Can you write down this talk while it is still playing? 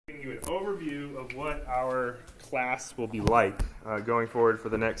overview of what our class will be like going forward for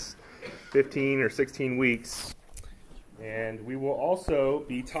the next 15 or 16 weeks. And we will also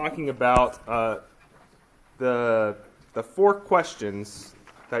be talking about the 4 questions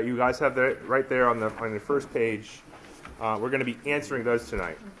that you guys have there, right there on the first page. We're going to be answering those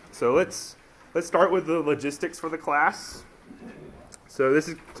tonight. So let's start with the logistics for the class. So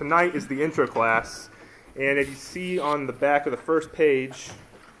tonight is the intro class, and if you see on the back of the first page,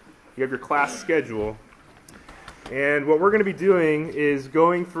 you have your class schedule. And what we're going to be doing is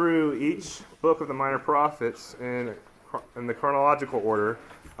going through each book of the Minor Prophets in the chronological order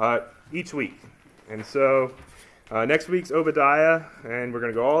each week. And so next week's Obadiah, and we're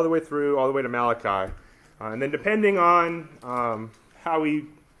going to go all the way to Malachi. And then depending on how we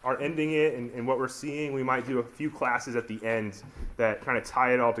are ending it and what we're seeing, we might do a few classes at the end that kind of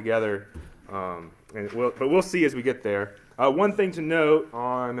tie it all together. But we'll see as we get there. One thing to note,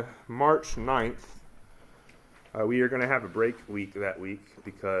 on March 9th, we are going to have a break week that week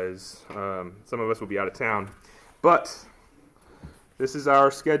because some of us will be out of town. But this is our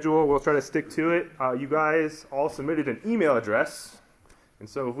schedule. We'll try to stick to it. You guys all submitted an email address. And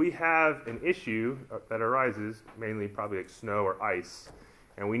so if we have an issue that arises, mainly probably like snow or ice,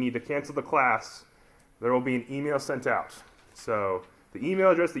 and we need to cancel the class, there will be an email sent out. So the email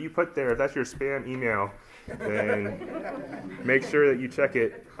address that you put there, if that's your spam email, then make sure that you check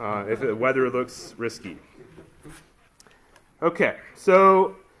it if the weather looks risky. Okay,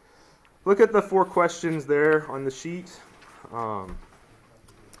 so look at the 4 questions there on the sheet.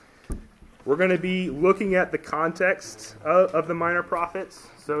 We're going to be looking at the context of the Minor Prophets,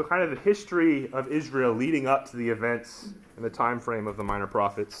 so kind of the history of Israel leading up to the events and the time frame of the Minor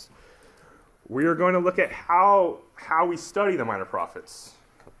Prophets. We are going to look at how we study the Minor Prophets,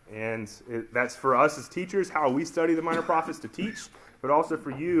 and that's for us as teachers, how we study the Minor Prophets to teach, but also for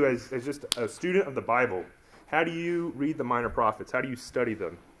you as just a student of the Bible. How do you read the Minor Prophets? How do you study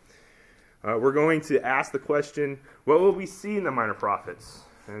them? We're going to ask the question, what will we see in the Minor Prophets?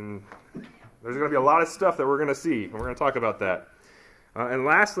 And there's going to be a lot of stuff that we're going to see, and we're going to talk about that. And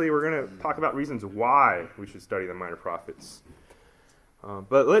lastly, we're going to talk about reasons why we should study the Minor Prophets.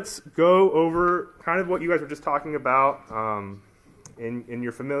 But let's go over kind of what you guys were just talking about in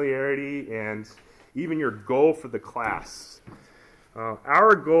your familiarity and even your goal for the class.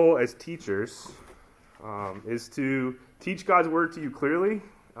 Our goal as teachers is to teach God's Word to you clearly.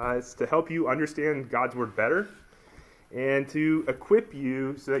 It's to help you understand God's Word better, and to equip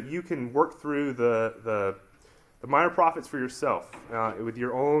you so that you can work through the Minor Prophets for yourself with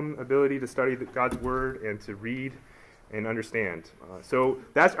your own ability to study God's Word and to read and understand. So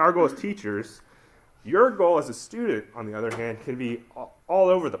that's our goal as teachers. Your goal as a student, on the other hand, can be all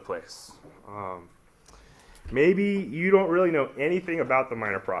over the place. Maybe you don't really know anything about the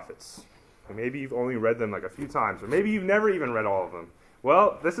Minor Prophets. Maybe you've only read them like a few times, or maybe you've never even read all of them.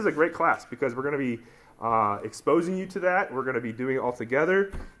 Well, this is a great class because we're going to be exposing you to that. We're going to be doing it all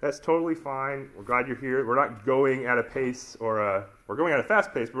together. That's totally fine. We're glad you're here. We're not going at a pace we're going at a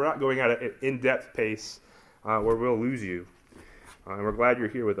fast pace, but we're not going at an in-depth pace where we'll lose you. And we're glad you're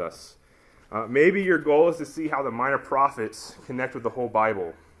here with us. Maybe your goal is to see how the Minor Prophets connect with the whole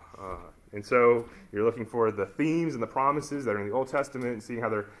Bible. And so you're looking for the themes and the promises that are in the Old Testament and seeing how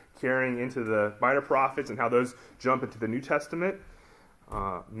they're carrying into the Minor Prophets and how those jump into the New Testament.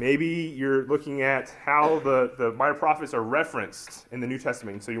 Maybe you're looking at how the Minor Prophets are referenced in the New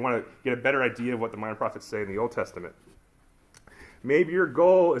Testament, so you want to get a better idea of what the Minor Prophets say in the Old Testament. Maybe your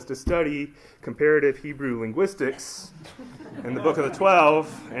goal is to study comparative Hebrew linguistics in the Book of the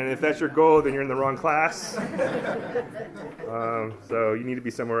 12, and if that's your goal, then you're in the wrong class. So you need to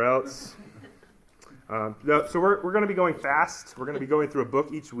be somewhere else. So we're going to be going fast. We're going to be going through a book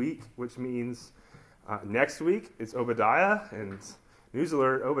each week, which means next week it's Obadiah, and news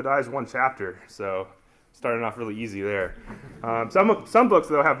alert, Obadiah is 1 chapter, so starting off really easy there. Some books,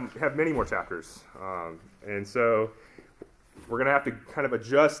 though, have many more chapters, and so we're going to have to kind of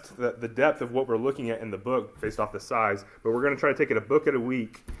adjust the depth of what we're looking at in the book based off the size, but we're going to try to take it a book at a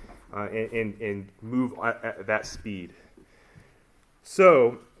week and move at that speed.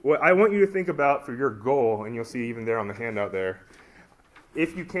 So what I want you to think about for your goal, and you'll see even there on the handout there,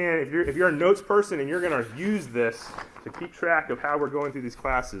 if you can, if you're a notes person and you're going to use this to keep track of how we're going through these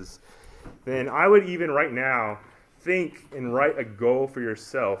classes, then I would even right now think and write a goal for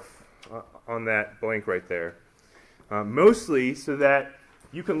yourself on that blank right there. Mostly so that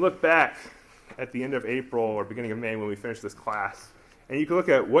you can look back at the end of April or beginning of May when we finish this class, and you can look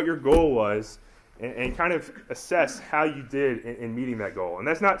at what your goal was and kind of assess how you did in meeting that goal. And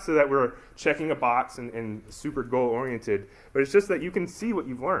that's not so that we're checking a box and super goal-oriented, but it's just that you can see what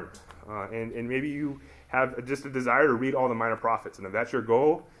you've learned. and maybe you have just a desire to read all the minor prophets. And if that's your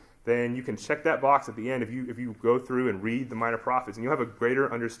goal, then you can check that box at the end if you go through and read the minor prophets, and you'll have a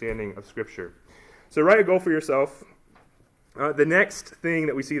greater understanding of Scripture. So write a goal for yourself. The next thing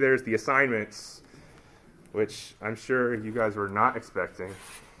that we see there is the assignments, which I'm sure you guys were not expecting.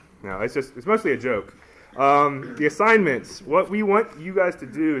 No, it's mostly a joke. The assignments, what we want you guys to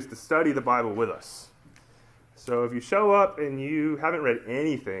do is to study the Bible with us. So if you show up and you haven't read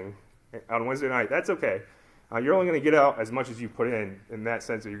anything on Wednesday night, that's okay. You're only going to get out as much as you put in that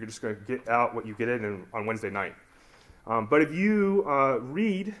sense that you're just going to get out what you get in on Wednesday night. But if you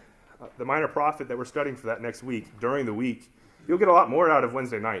read the minor prophet that we're studying for that next week, during the week, you'll get a lot more out of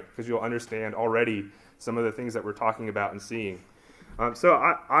Wednesday night because you'll understand already some of the things that we're talking about and seeing. So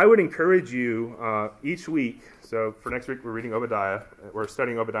I would encourage you each week, so for next week we're reading Obadiah, we're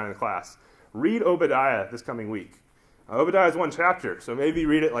studying Obadiah in the class. Read Obadiah this coming week. Obadiah is one chapter, so maybe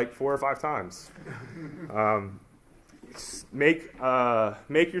read it like 4 or 5 times.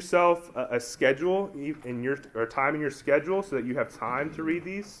 Make yourself a schedule or time in your schedule so that you have time to read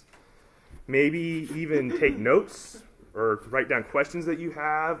these. Maybe even take notes or write down questions that you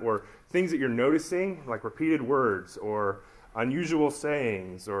have or things that you're noticing, like repeated words or unusual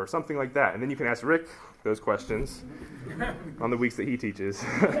sayings or something like that. And then you can ask Rick those questions on the weeks that he teaches.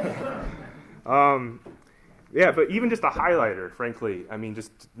 Yeah, but even just a highlighter, frankly. I mean,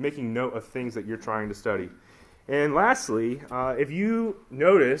 just making note of things that you're trying to study. And lastly, if you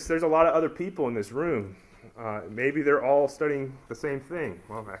notice, there's a lot of other people in this room. Maybe they're all studying the same thing.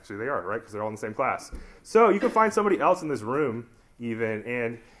 Well, actually they are, right? Because they're all in the same class. So you can find somebody else in this room even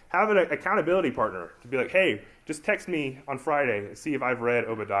and have an accountability partner to be like, hey, just text me on Friday and see if I've read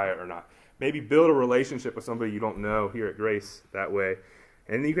Obadiah or not. Maybe build a relationship with somebody you don't know here at Grace that way.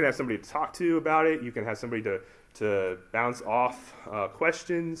 And then you can have somebody to talk to about it. You can have somebody to bounce off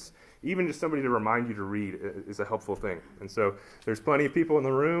questions. Even just somebody to remind you to read is a helpful thing. And so there's plenty of people in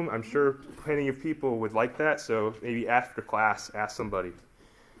the room. I'm sure plenty of people would like that. So maybe after class, ask somebody.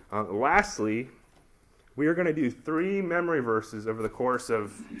 Lastly, we are going to do 3 memory verses over the course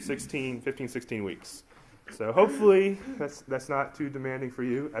of 15, 16 weeks. So hopefully that's not too demanding for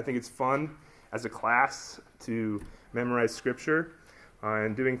you. I think it's fun as a class to memorize Scripture.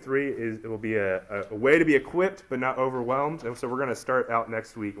 And doing 3 it will be a way to be equipped but not overwhelmed. And so we're going to start out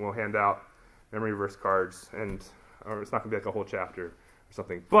next week, and we'll hand out memory verse cards, or it's not going to be like a whole chapter or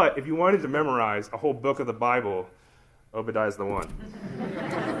something. But if you wanted to memorize a whole book of the Bible, Obadiah is the one.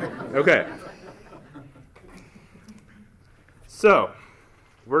 Okay. So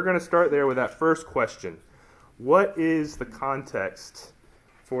we're going to start there with that first question. What is the context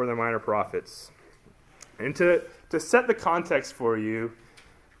for the minor prophets? And to set the context for you,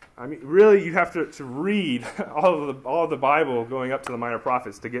 I mean, really, you have to read all of the Bible going up to the minor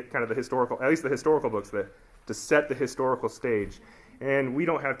prophets to get kind of at least the historical books to set the historical stage. And we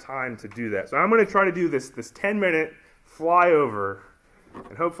don't have time to do that. So I'm going to try to do this 10-minute flyover,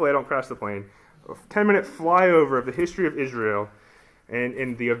 and hopefully I don't crash the plane, a 10-minute flyover of the history of Israel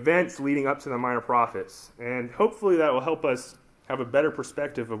and the events leading up to the minor prophets. And hopefully that will help us have a better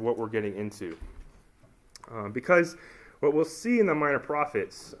perspective of what we're getting into. Because what we'll see in the minor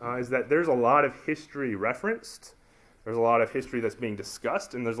prophets is that there's a lot of history referenced, there's a lot of history that's being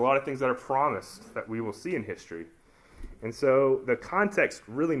discussed, and there's a lot of things that are promised that we will see in history. And so the context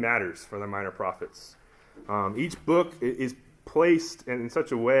really matters for the minor prophets. Each book is placed in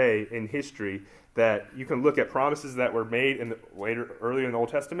such a way in history that you can look at promises that were made earlier in the Old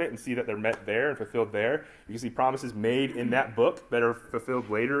Testament and see that they're met there and fulfilled there. You can see promises made in that book that are fulfilled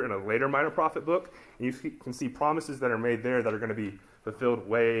later in a later minor prophet book. And you can see promises that are made there that are going to be fulfilled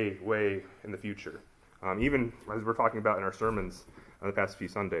way, way in the future. Even as we're talking about in our sermons on the past few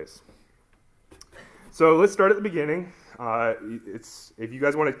Sundays. So let's start at the beginning. If you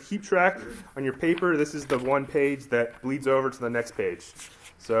guys want to keep track on your paper, this is the one page that bleeds over to the next page.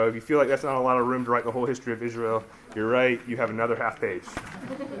 So if you feel like that's not a lot of room to write the whole history of Israel, you're right, you have another half page.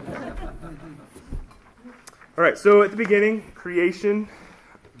 All right, so at the beginning, creation,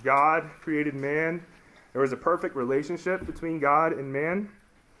 God created man. There was a perfect relationship between God and man.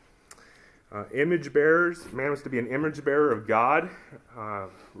 Image bearers, man was to be an image bearer of God,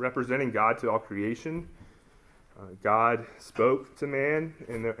 representing God to all creation. God spoke to man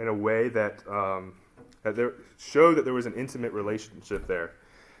in a way that showed that there was an intimate relationship there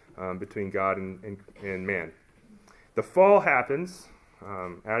between God and man. The fall happens.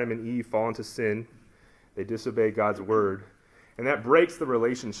 Adam and Eve fall into sin. They disobey God's word, and that breaks the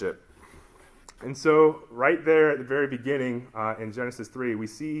relationship. And so right there at the very beginning in Genesis 3, we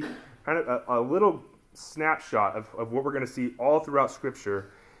see kind of a little snapshot of what we're going to see all throughout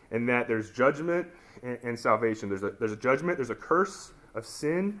Scripture. and that there's judgment and salvation. There's a judgment, there's a curse of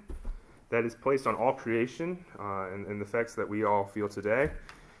sin that is placed on all creation, and the effects that we all feel today.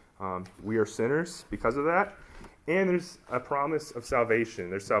 We are sinners because of that. And there's a promise of salvation.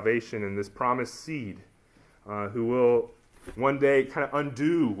 There's salvation in this promised seed who will one day kind of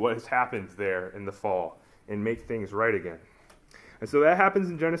undo what has happened there in the fall and make things right again. And so that happens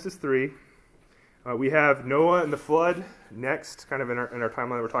in Genesis 3. We have Noah and the flood next, kind of in our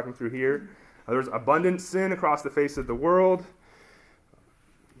timeline that we're talking through here. There's abundant sin across the face of the world.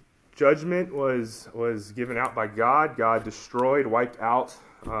 Judgment was given out by God. God destroyed, wiped out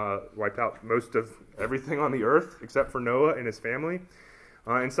most of everything on the earth except for Noah and his family.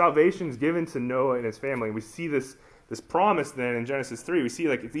 And salvation is given to Noah and his family. We see this promise then in Genesis 3. We see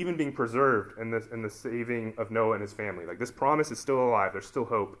like it's even being preserved in the saving of Noah and his family. Like this promise is still alive. There's still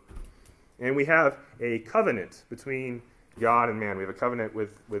hope. And we have a covenant between God and man. We have a covenant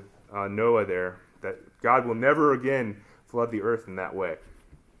with Noah there that God will never again flood the earth in that way.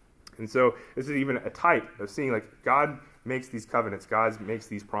 And so this is even a type of seeing like God makes these covenants. God makes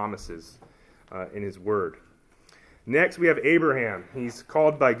these promises in his word. Next, we have Abraham. He's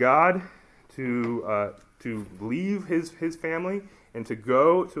called by God to leave his family and to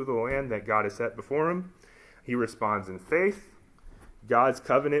go to the land that God has set before him. He responds in faith. God's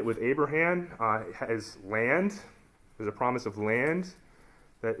covenant with Abraham has land. There's a promise of land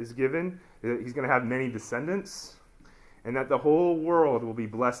that is given. He's going to have many descendants, and that the whole world will be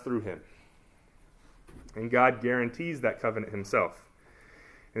blessed through him. And God guarantees that covenant himself.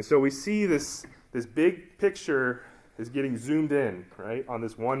 And so we see this big picture is getting zoomed in, right, on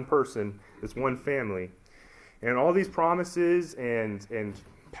this one person, this one family. And all these promises and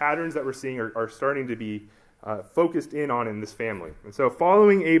patterns that we're seeing are starting to be focused in on in this family. And so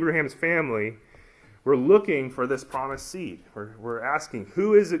following Abraham's family, we're looking for this promised seed. We're asking,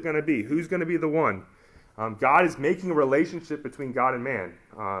 who is it going to be? Who's going to be the one? God is making a relationship between God and man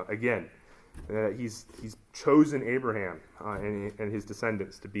again. He's chosen Abraham and his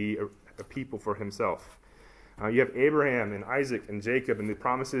descendants to be a people for himself. You have Abraham and Isaac and Jacob, and the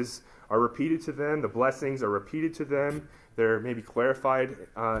promises are repeated to them. The blessings are repeated to them. They're maybe clarified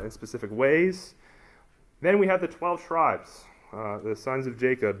in specific ways. Then we have the 12 tribes, the sons of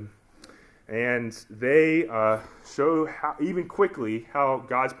Jacob, and they show even quickly how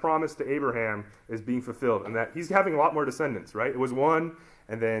God's promise to Abraham is being fulfilled, and that he's having a lot more descendants, right? It was one,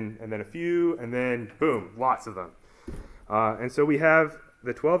 and then a few, and then boom, lots of them. And so we have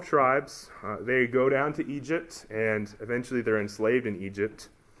the 12 tribes. They go down to Egypt, and eventually they're enslaved in Egypt,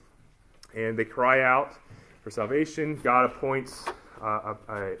 and they cry out for salvation. God appoints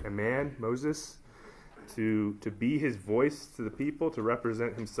a man, Moses, to be his voice to the people, to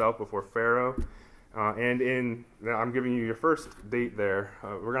represent himself before Pharaoh. And I'm giving you your first date there.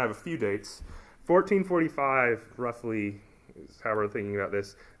 We're going to have a few dates. 1445, roughly, is how we're thinking about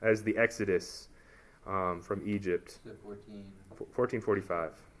this, as the Exodus from Egypt.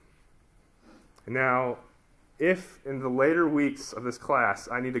 1445. And now, if in the later weeks of this class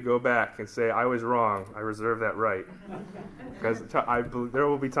I need to go back and say I was wrong, I reserve that right. Because there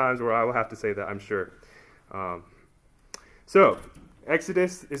will be times where I will have to say that, I'm sure. So,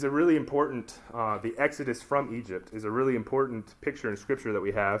 Exodus is a really important, the Exodus from Egypt is a really important picture in Scripture that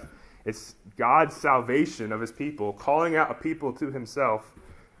we have. It's God's salvation of his people, calling out a people to himself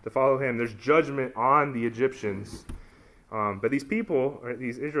to follow him. There's judgment on the Egyptians. But these people, or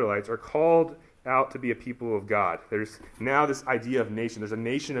these Israelites, are called out to be a people of God. There's now this idea of nation. There's a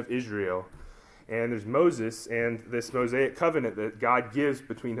nation of Israel. And there's Moses and this Mosaic covenant that God gives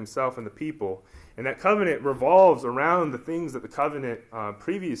between himself and the people. And that covenant revolves around the things that the covenant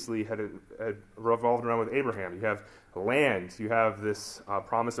previously had revolved around with Abraham. You have land. You have this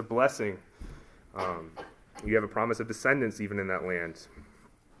promise of blessing. You have a promise of descendants even in that land.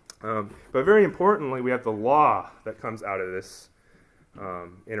 But very importantly, we have the law that comes out of this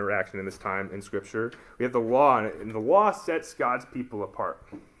interaction in this time in Scripture. We have the law, and the law sets God's people apart.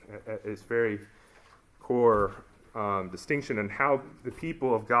 It's very core distinction in how the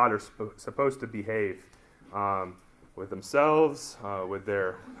people of God are supposed to behave with themselves, with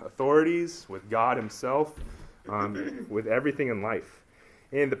their authorities, with God himself, with everything in life.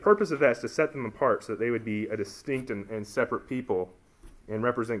 And the purpose of that is to set them apart so that they would be a distinct and separate people and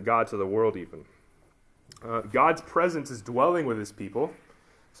represent God to the world even. God's presence is dwelling with his people.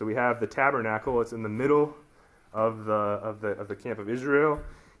 So we have the tabernacle. It's in the middle of the camp of Israel.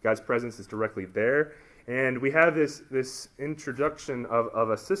 God's presence is directly there. And we have this introduction of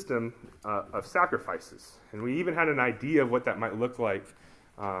a system of sacrifices. And we even had an idea of what that might look like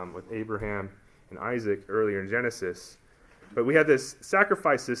with Abraham and Isaac earlier in Genesis. But we have this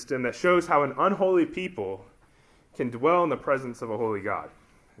sacrifice system that shows how an unholy people can dwell in the presence of a holy God.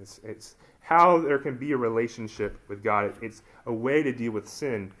 It's how there can be a relationship with God. It's a way to deal with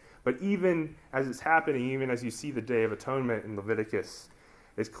sin. But even as it's happening, even as you see the Day of Atonement in Leviticus,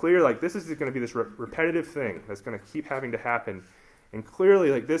 it's clear like this is going to be this repetitive thing that's going to keep having to happen. And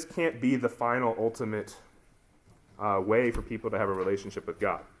clearly like this can't be the final ultimate way for people to have a relationship with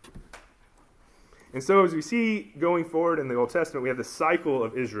God. And so as we see going forward in the Old Testament, we have the cycle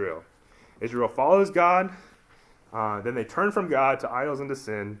of Israel. Israel follows God, then they turn from God to idols and to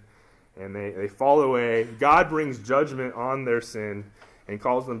sin, and they fall away. God brings judgment on their sin and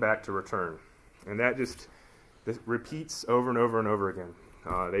calls them back to return. And that just repeats over and over and over again.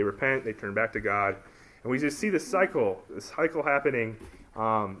 They repent, they turn back to God, and we just see this cycle happening.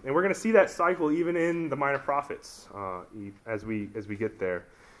 And we're going to see that cycle even in the Minor Prophets as we get there.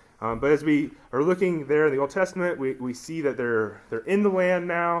 But as we are looking there in the Old Testament, we see that they're in the land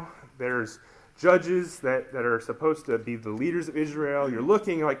now. There's judges that are supposed to be the leaders of Israel. You're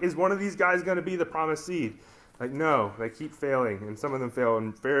looking like, is one of these guys going to be the promised seed? Like, no, they keep failing, and some of them fail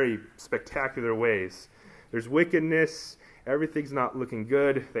in very spectacular ways. There's wickedness. Everything's not looking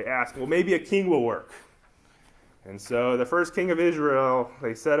good. They ask, well, maybe a king will work. And so the first king of Israel,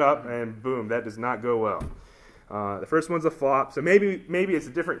 they set up, and boom, that does not go well. The first one's a flop, so maybe it's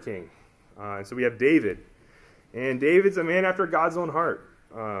a different king. And so we have David. And David's a man after God's own heart.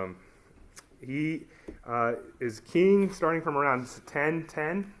 He is king starting from around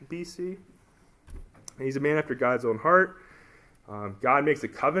 1010 BC. And he's a man after God's own heart. God makes a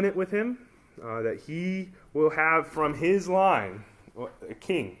covenant with him that he will have from his line a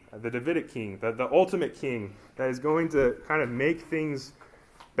king, the Davidic king, the ultimate king that is going to kind of make things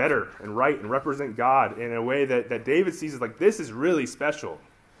better and right and represent God in a way that David sees as like, this is really special,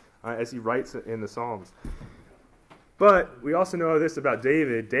 as he writes in the Psalms. But we also know this about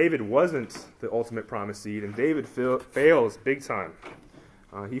David. David wasn't the ultimate promised seed, and David fails big time.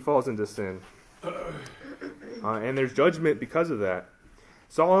 He falls into sin. And there's judgment because of that.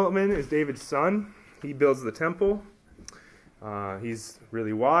 Solomon is David's son. He builds the temple. He's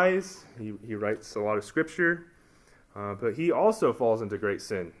really wise. He writes a lot of scripture. But he also falls into great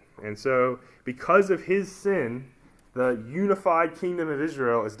sin. And so because of his sin, the unified kingdom of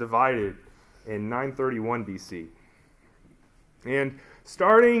Israel is divided in 931 BC. And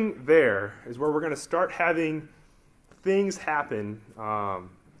starting there is where we're going to start having things happen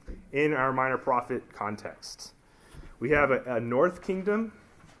in our minor prophet context. We have a north kingdom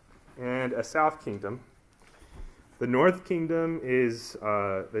and a south kingdom. The north kingdom is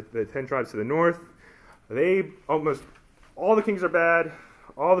the 10 tribes to the north. Almost all the kings are bad.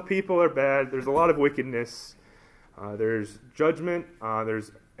 All the people are bad. There's a lot of wickedness. There's judgment.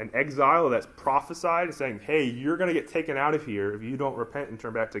 There's an exile that's prophesied, saying, hey, you're going to get taken out of here if you don't repent and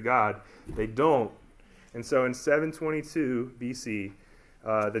turn back to God. They don't. And so in 722 BC,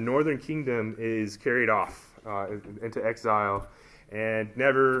 the northern kingdom is carried off into exile, and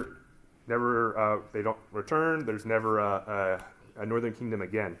never they don't return. There's never a northern kingdom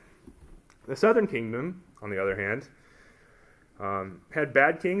again. The southern kingdom, on the other hand, had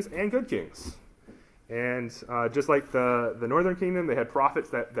bad kings and good kings. And just like the northern kingdom, they had prophets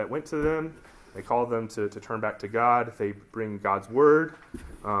that went to them. They called them to turn back to God. They bring God's word.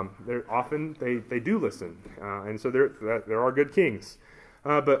 Often they do listen. And so there are good kings.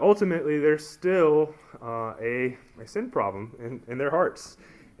 But ultimately, there's still a sin problem in their hearts.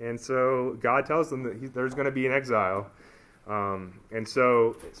 And so God tells them that there's going to be an exile. And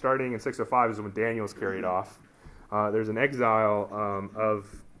so starting in 605 is when Daniel's carried off. There's an exile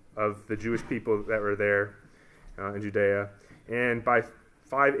of the Jewish people that were there in Judea. And by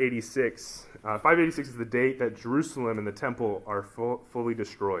 586 is the date that Jerusalem and the temple are fully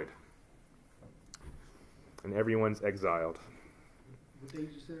destroyed. And everyone's exiled. What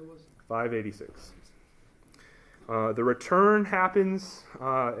date did you say it was? 586. The return happens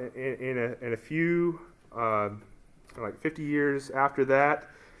in a few, like 50 years after that.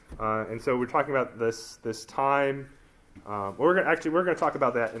 And so we're talking about this time. We're going to talk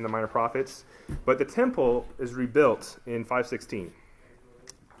about that in the Minor Prophets. But the temple is rebuilt in 516.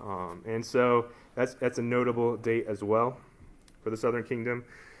 And so that's a notable date as well for the southern kingdom.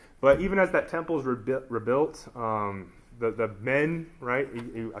 But even as that temple is rebuilt, the men, right?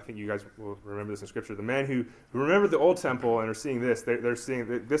 I think you guys will remember this in Scripture. The men who remember the old temple and are seeing this, they're seeing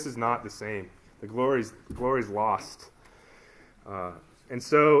that this is not the same. The glory's lost. And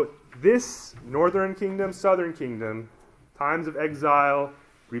so this northern kingdom, southern kingdom, times of exile,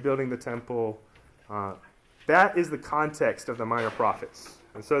 rebuilding the temple, that is the context of the Minor Prophets.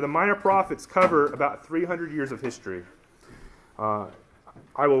 And so the Minor Prophets cover about 300 years of history.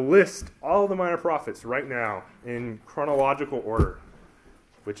 I will list all the minor prophets right now in chronological order,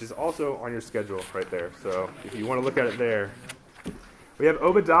 which is also on your schedule right there. So if you want to look at it there, we have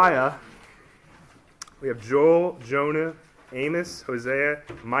Obadiah, we have Joel, Jonah, Amos, Hosea,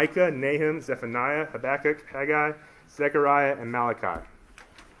 Micah, Nahum, Zephaniah, Habakkuk, Haggai, Zechariah, and Malachi.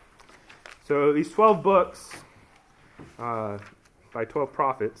 So these 12 books by 12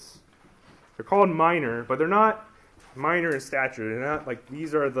 prophets, they're called minor, but they're not minor in stature. They're not like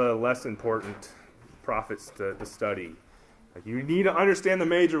these are the less important prophets to study. Like you need to understand the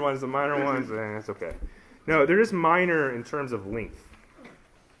major ones, the minor ones, that's okay. No, they're just minor in terms of length.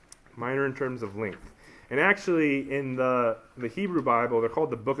 Minor in terms of length. And actually, in the Hebrew Bible, they're called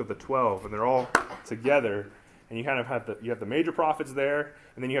the Book of the 12, and they're all together. And you kind of have the major prophets there,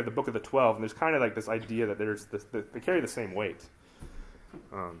 and then you have the Book of the 12, and there's kind of like this idea that they carry the same weight.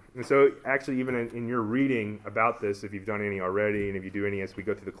 And so, actually, even in your reading about this, if you've done any already, and if you do any as we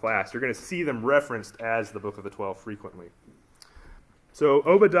go through the class, you're going to see them referenced as the Book of the 12 frequently. So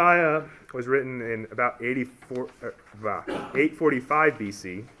Obadiah was written in about 845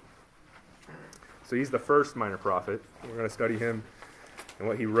 BC. So he's the first minor prophet. We're going to study him and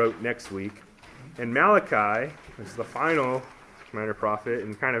what he wrote next week. And Malachi, which is the final minor prophet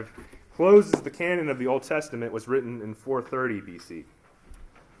and kind of closes the canon of the Old Testament, was written in 430 BC.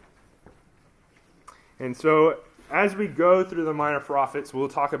 And so as we go through the minor prophets, we'll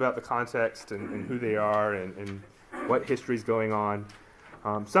talk about the context and who they are and what history is going on.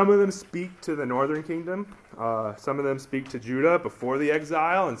 Some of them speak to the northern kingdom. Some of them speak to Judah before the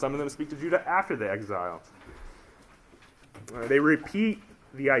exile, and some of them speak to Judah after the exile. They repeat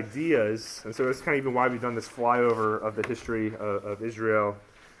the ideas, and so that's kind of even why we've done this flyover of the history of Israel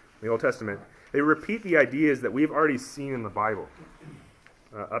in the Old Testament. They repeat the ideas that we've already seen in the Bible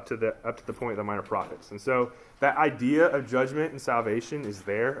up to the point of the minor prophets. And so that idea of judgment and salvation is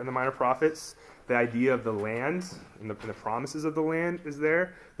there in the minor prophets. The idea of the land and the promises of the land is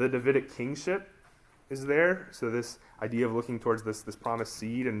there. The Davidic kingship is there. So this idea of looking towards this promised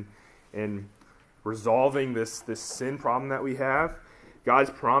seed and resolving this sin problem that we have.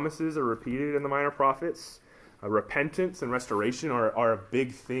 God's promises are repeated in the minor prophets. Repentance and restoration are a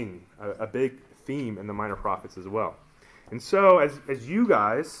big thing, a big theme in the minor prophets as well. And so as you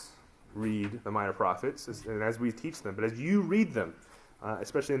guys read the minor prophets, and as we teach them, but as you read them,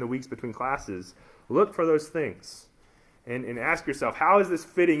 especially in the weeks between classes, look for those things and ask yourself, how is this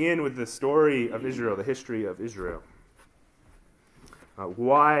fitting in with the story of Israel, the history of Israel?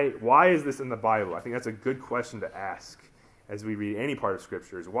 Why is this in the Bible? I think that's a good question to ask as we read any part of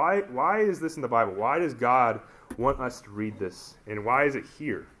Scriptures. Why is this in the Bible? Why does God want us to read this? And why is it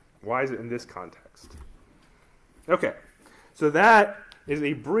here? Why is it in this context? Okay, so that is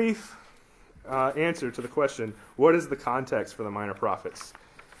a brief answer to the question, what is the context for the minor prophets?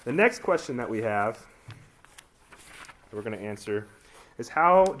 The next question that we have, that we're going to answer, is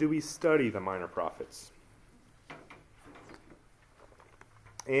how do we study the minor prophets?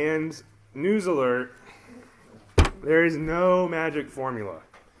 And news alert, there is no magic formula.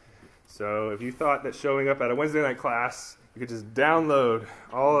 So if you thought that showing up at a Wednesday night class, you could just download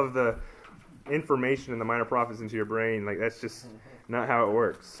all of the information in the minor prophets into your brain, like that's just not how it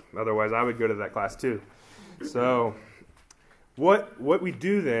works. Otherwise, I would go to that class too. So what we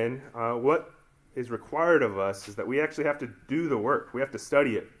do then, what is required of us is that we actually have to do the work. We have to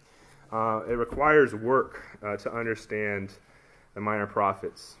study it. It requires work to understand the minor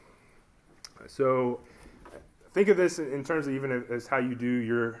prophets. So think of this in terms of even as how you do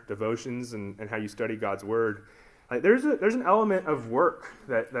your devotions and how you study God's Word. Like there's an element of work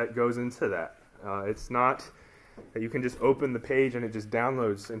that goes into that. It's not that you can just open the page and it just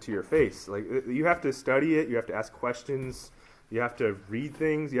downloads into your face. Like you have to study it. You have to ask questions. You have to read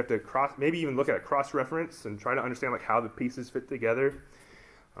things. You have to maybe even look at a cross-reference and try to understand like how the pieces fit together.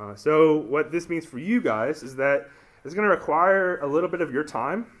 So what this means for you guys is that it's going to require a little bit of your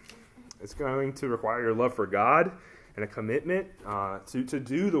time. It's going to require your love for God and a commitment to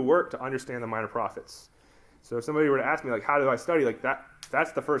do the work to understand the minor prophets. So if somebody were to ask me, like, how do I study? Like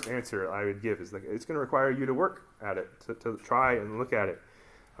that's the first answer I would give. Is like it's going to require you to work at it, to try and look at it.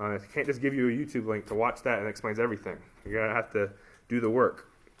 I can't just give you a YouTube link to watch that and it explains everything. You're going to have to do the work.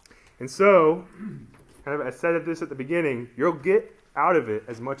 And so, kind of I said this at the beginning, you'll get out of it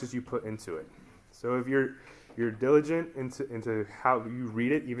as much as you put into it. So if you're diligent into how you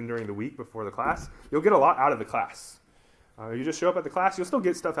read it, even during the week before the class, you'll get a lot out of the class. If you just show up at the class, you'll still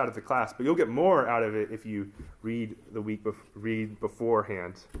get stuff out of the class, but you'll get more out of it if you read the week read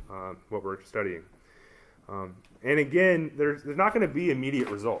beforehand what we're studying. And again, there's not going to be immediate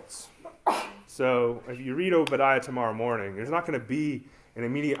results. So if you read Obadiah tomorrow morning, there's not going to be an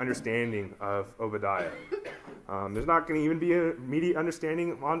immediate understanding of Obadiah. There's not going to even be an immediate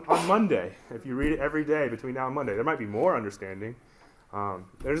understanding on Monday if you read it every day between now and Monday. There might be more understanding.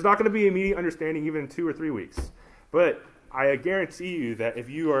 There's not going to be immediate understanding even in 2 or 3 weeks. But I guarantee you that if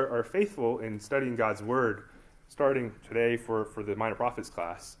you are faithful in studying God's Word, starting today for the Minor Prophets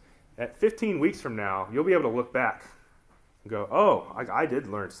class, at 15 weeks from now, you'll be able to look back and go, oh, I did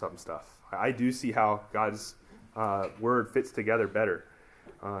learn some stuff. I do see how God's Word fits together better.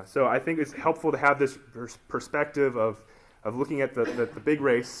 So I think it's helpful to have this perspective of looking at the big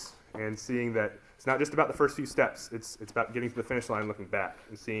race and seeing that it's not just about the first few steps. It's about getting to the finish line, looking back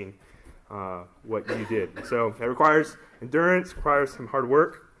and seeing what you did. So that requires endurance, requires some hard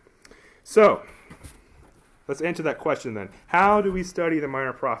work. So let's answer that question then. How do we study the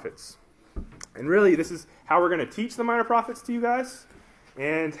minor prophets? And really, this is how we're going to teach the minor prophets to you guys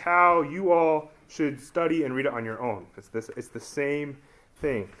and how you all should study and read it on your own. It's the same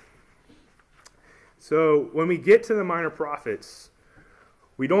thing. So when we get to the minor prophets,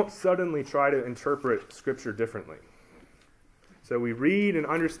 we don't suddenly try to interpret Scripture differently. So we read and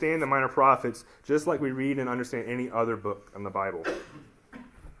understand the minor prophets just like we read and understand any other book in the Bible.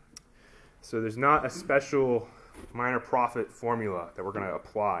 So there's not a special minor prophet formula that we're going to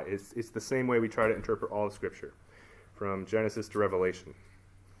apply. It's the same way we try to interpret all of Scripture, from Genesis to Revelation.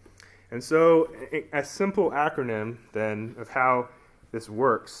 And so a simple acronym, then, of how this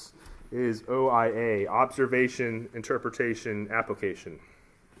works is OIA, Observation, Interpretation, Application.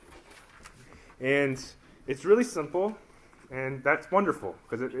 And it's really simple, and that's wonderful,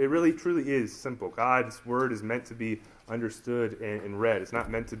 because it really truly is simple. God's Word is meant to be understood and read. It's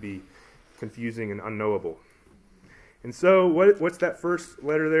not meant to be confusing and unknowable. And so what's that first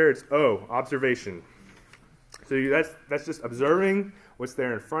letter there? It's O, observation. So that's just observing what's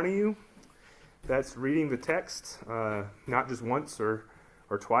there in front of you. That's reading the text, not just once or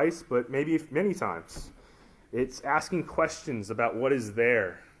twice, but maybe many times. It's asking questions about what is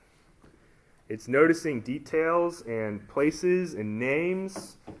there. It's noticing details and places and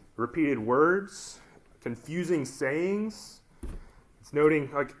names, repeated words, confusing sayings. It's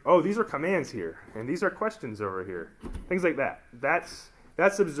noting, like, oh, these are commands here, and these are questions over here. Things like that. That's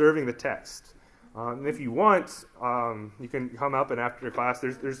observing the text. And if you want, you can come up and after class,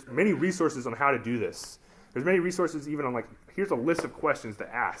 there's many resources on how to do this. There's many resources even on, like, here's a list of questions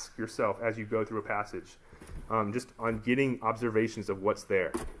to ask yourself as you go through a passage, just on getting observations of what's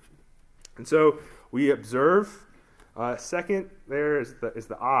there. And so we observe. Second there is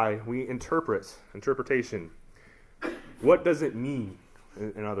the I. We interpret, interpretation. What does it mean,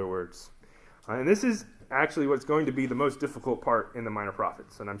 in other words? And this is actually what's going to be the most difficult part in the minor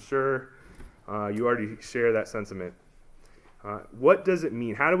prophets, and I'm sure you already share that sentiment. What does it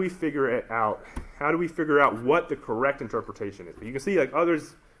mean? How do we figure it out? How do we figure out what the correct interpretation is? You can see, like,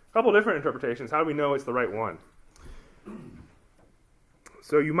 there's a couple different interpretations. How do we know it's the right one?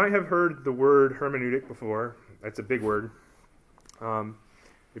 So you might have heard the word hermeneutic before. That's a big word.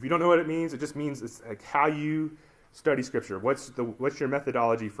 If you don't know what it means, it just means it's like how you study Scripture. What's your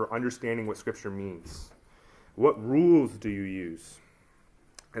methodology for understanding what Scripture means? What rules do you use?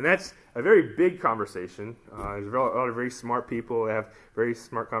 And that's a very big conversation. There's a lot of very smart people that have very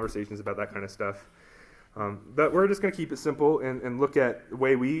smart conversations about that kind of stuff. But we're just going to keep it simple and look at the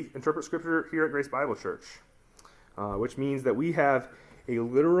way we interpret Scripture here at Grace Bible Church, which means that we have a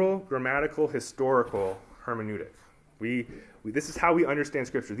literal, grammatical, historical hermeneutic. This is how we understand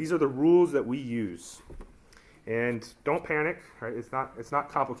Scripture. These are the rules that we use. And don't panic, right? It's not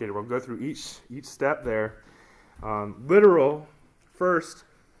complicated. We'll go through each step there. Literal, first,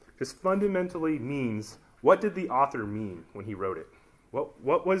 just fundamentally means, what did the author mean when he wrote it?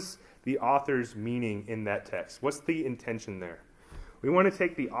 What was the author's meaning in that text? What's the intention there? We want to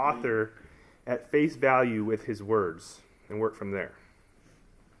take the author at face value with his words and work from there.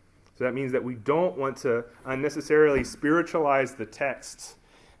 So that means that we don't want to unnecessarily spiritualize the text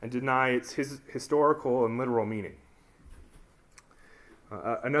and deny its historical and literal meaning.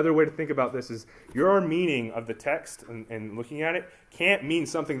 Another way to think about this is your meaning of the text and looking at it can't mean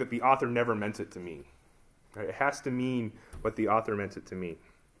something that the author never meant it to mean. Right? It has to mean what the author meant it to mean.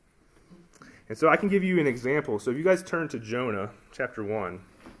 And so I can give you an example. So if you guys turn to Jonah, chapter 1.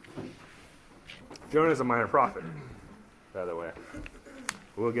 Jonah is a minor prophet, by the way.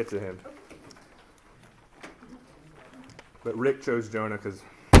 We'll get to him. But Rick chose Jonah because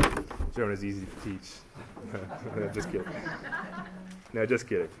Jonah's easy to teach. Just kidding. No, just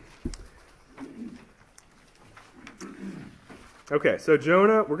kidding. Okay, so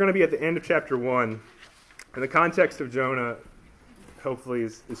Jonah, we're going to be at the end of chapter 1. And the context of Jonah hopefully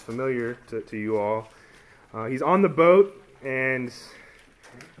is familiar to you all. He's on the boat, and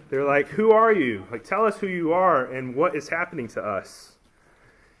they're like, "Who are you? Like, tell us who you are and what is happening to us."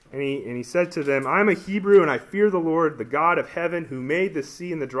 And he said to them, "I'm a Hebrew, and I fear the Lord, the God of heaven, who made the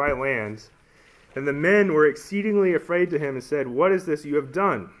sea and the dry land." And the men were exceedingly afraid to him and said, "What is this you have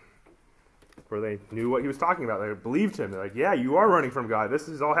done?" For they knew what he was talking about. They believed him. They're like, "Yeah, you are running from God. This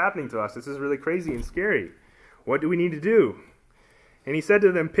is all happening to us. This is really crazy and scary. What do we need to do?" And he said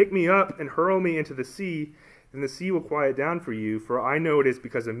to them, "Pick me up and hurl me into the sea, and the sea will quiet down for you, for I know it is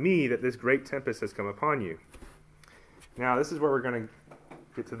because of me that this great tempest has come upon you." Now, this is where we're going to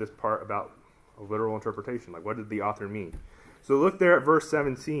get to this part about a literal interpretation. Like, what did the author mean? So look there at verse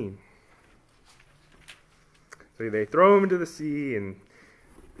 17. So they throw him into the sea, and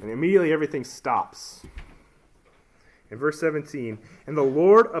immediately everything stops. In verse 17, "And the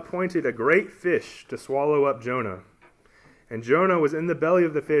Lord appointed a great fish to swallow up Jonah. And Jonah was in the belly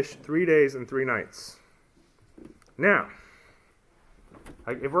of the fish 3 days and 3 nights." Now,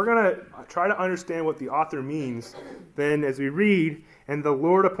 if we're going to try to understand what the author means, then as we read, "And the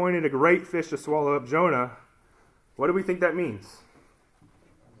Lord appointed a great fish to swallow up Jonah," what do we think that means?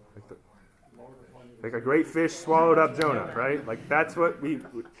 Like a great fish swallowed up Jonah, right? Like that's what we...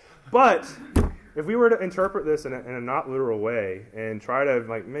 But if we were to interpret this in a not literal way and try to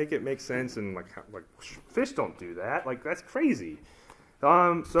like make it make sense and like fish don't do that, like that's crazy.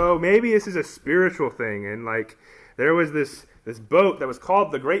 So maybe this is a spiritual thing, and like there was this boat that was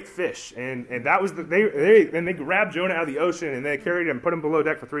called the Great Fish, and that was they grabbed Jonah out of the ocean and they carried him, put him below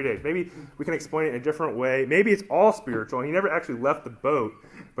deck for 3 days. Maybe we can explain it in a different way. Maybe it's all spiritual, and he never actually left the boat,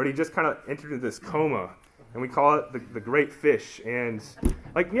 but he just kind of entered into this coma, and we call it the Great Fish. And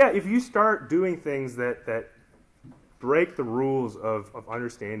like, yeah, if you start doing things that break the rules of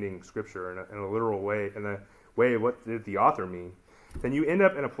understanding Scripture in a literal way, in the way of what did the author mean, then you end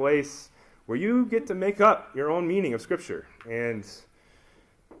up in a place where you get to make up your own meaning of Scripture. And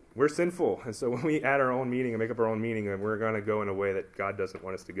we're sinful. And so when we add our own meaning and make up our own meaning, then we're going to go in a way that God doesn't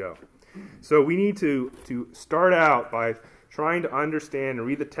want us to go. So we need to start out by trying to understand and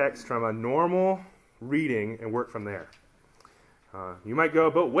read the text from a normal reading and work from there. You might go,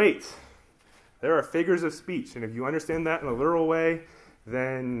 but wait, there are figures of speech. And if you understand that in a literal way,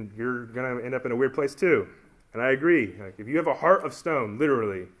 then you're going to end up in a weird place too. And I agree. Like, if you have a heart of stone,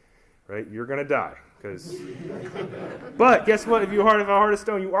 literally, right, you're going to die. But guess what? If you have a heart of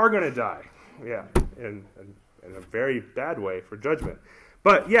stone, you are going to die. Yeah, in a very bad way for judgment.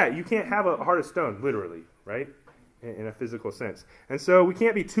 But yeah, you can't have a heart of stone, literally, right, in a physical sense. And so we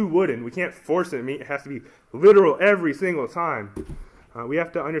can't be too wooden. We can't force it. It has to be literal every single time. We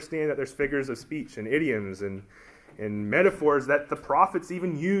have to understand that there's figures of speech and idioms and metaphors that the prophets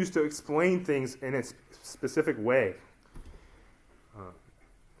even use to explain things in a specific way.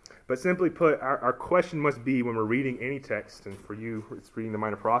 But simply put, our question must be when we're reading any text, and for you, it's reading the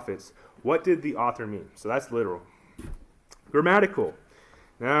Minor Prophets, what did the author mean? So that's literal. Grammatical.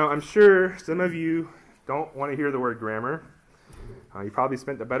 Now, I'm sure some of you don't want to hear the word grammar. You probably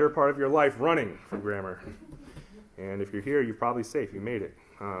spent the better part of your life running from grammar. And if you're here, you're probably safe. You made it.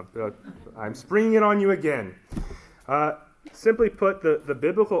 But I'm springing it on you again. Simply put, the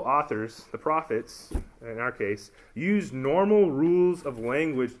biblical authors, the prophets, in our case, use normal rules of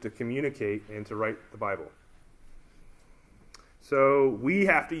language to communicate and to write the Bible. So we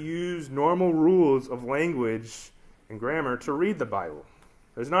have to use normal rules of language and grammar to read the Bible.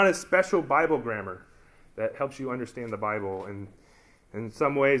 There's not a special Bible grammar that helps you understand the Bible, and in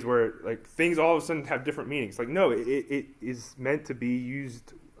some ways where like things all of a sudden have different meanings. Like, no, it is meant to be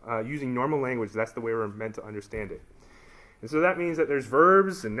used using normal language. That's the way we're meant to understand it. And so that means that there's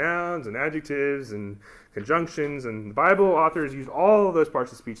verbs and nouns and adjectives and conjunctions, and the Bible authors use all of those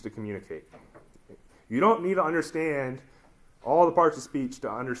parts of speech to communicate. You don't need to understand all the parts of speech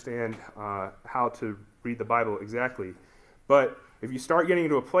to understand how to read the Bible exactly. But if you start getting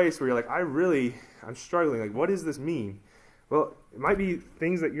into a place where you're like, I'm struggling, like, what does this mean? Well, it might be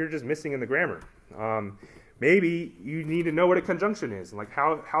things that you're just missing in the grammar. Maybe you need to know what a conjunction is, and like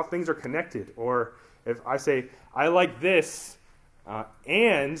how things are connected. Or if I say, I like this,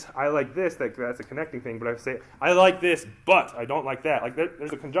 and I like this, that's a connecting thing. But if I say, I like this, but I don't like that, like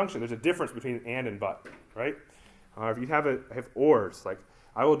there's a conjunction. There's a difference between and but, right? If you have ors, like,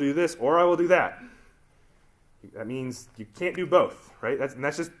 I will do this or I will do that. That means you can't do both, right?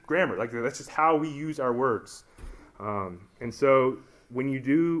 That's just grammar. Like, that's just how we use our words. And so when you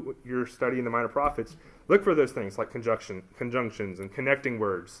do your study in the Minor Prophets, look for those things like conjunctions and connecting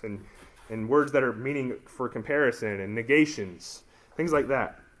words and words that are meaning for comparison and negations, things like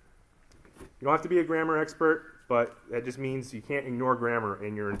that. You don't have to be a grammar expert. but that just means you can't ignore grammar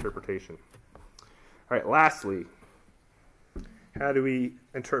in your interpretation. All right, lastly, how do we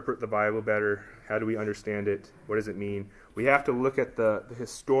interpret the Bible better? How do we understand it? What does it mean? We have to look at the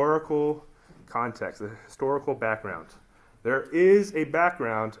historical context, the historical background. There is a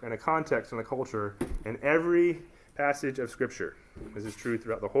background and a context and a culture in every passage of Scripture. This is true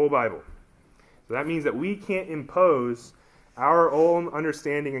throughout the whole Bible. So that means that we can't impose our own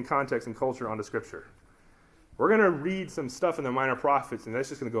understanding and context and culture onto Scripture. We're going to read some stuff in the Minor Prophets, and that's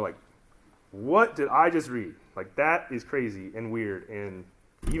just going to go like, what did I just read? Like, that is crazy and weird and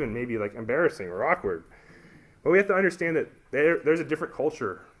even maybe like embarrassing or awkward. But we have to understand that there's a different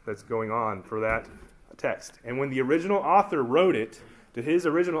culture that's going on for that text. And when the original author wrote it to his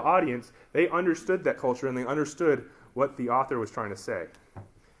original audience, they understood that culture and they understood what the author was trying to say.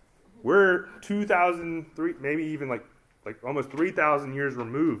 We're 2,000, maybe even like almost 3,000 years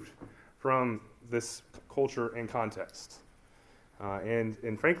removed from this culture and context.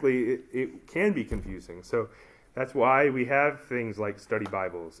 And frankly, it can be confusing. So that's why we have things like study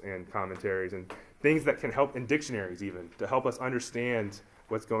Bibles and commentaries and things that can help in dictionaries even to help us understand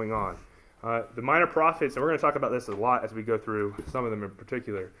what's going on. The Minor Prophets, and we're going to talk about this a lot as we go through some of them in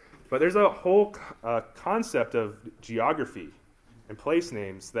particular, but there's a whole concept of geography and place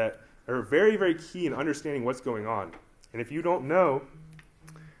names that are very, very key in understanding what's going on. And if you don't know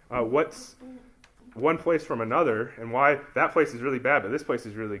what's one place from another and why that place is really bad but this place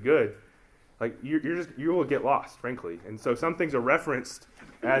is really good, like you will get lost, frankly. And so some things are referenced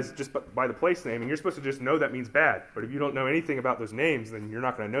as just by the place name, and you're supposed to just know that means bad. But if you don't know anything about those names, then you're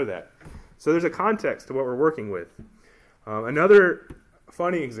not going to know that. So there's a context to what we're working with. Another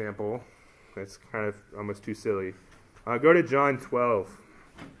funny example that's kind of almost too silly. Go to John 12,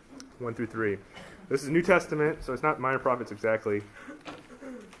 1 through 3. This is New Testament, so it's not Minor Prophets exactly.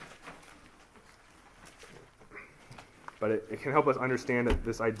 But it can help us understand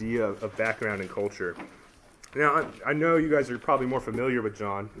this idea of background and culture. Now, I know you guys are probably more familiar with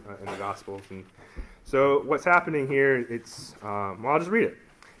John in the Gospels. And so what's happening here, I'll just read it.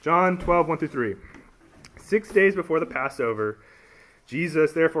 John 12, 1 through 3. 6 days before the Passover,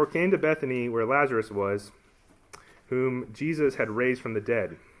 Jesus therefore came to Bethany where Lazarus was, whom Jesus had raised from the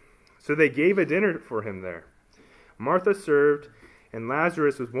dead. So they gave a dinner for him there. Martha served, and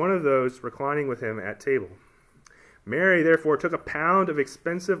Lazarus was one of those reclining with him at table. Mary, therefore, took a pound of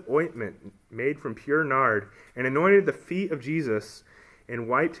expensive ointment made from pure nard and anointed the feet of Jesus and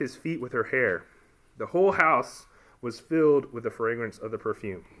wiped his feet with her hair. The whole house was filled with the fragrance of the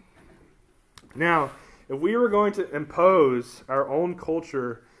perfume. Now, if we were going to impose our own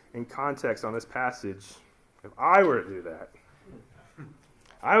culture and context on this passage, if I were to do that,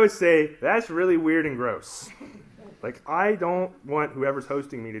 I would say that's really weird and gross. Like, I don't want whoever's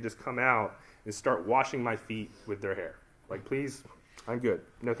hosting me to just come out and start washing my feet with their hair. Like, please, I'm good.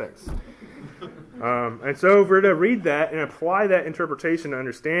 No thanks. And so if we're to read that and apply that interpretation and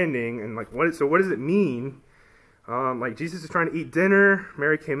understanding, and like, what does it mean? Like, Jesus is trying to eat dinner.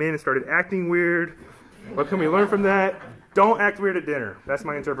 Mary came in and started acting weird. What can we learn from that? Don't act weird at dinner. That's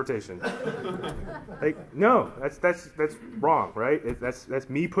my interpretation. Like, no, that's wrong, right? That's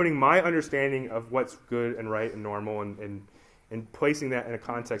me putting my understanding of what's good and right and normal and placing that in a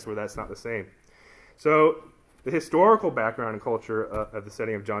context where that's not the same. So the historical background and culture of the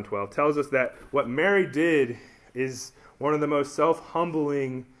setting of John 12 tells us that what Mary did is one of the most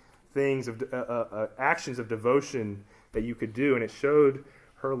self-humbling things, actions of devotion that you could do, and it showed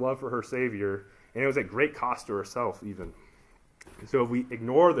her love for her Savior, and it was at great cost to herself even. And so if we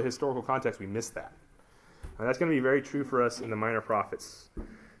ignore the historical context, we miss that. And that's going to be very true for us in the Minor Prophets.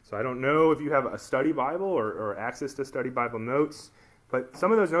 So I don't know if you have a study Bible or access to study Bible notes, but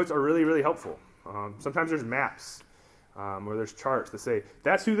some of those notes are really, really helpful. Sometimes there's maps or there's charts that say,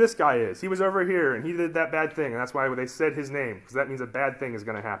 that's who this guy is. He was over here and he did that bad thing, and that's why they said his name, because that means a bad thing is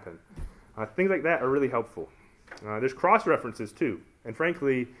going to happen. Things like that are really helpful. There's cross-references too, and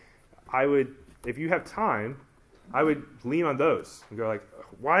frankly, if you have time, I would lean on those and go like,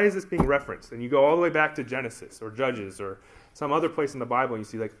 why is this being referenced? And you go all the way back to Genesis or Judges or some other place in the Bible, and you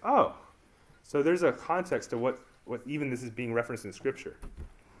see like, oh, so there's a context to what even this is being referenced in Scripture.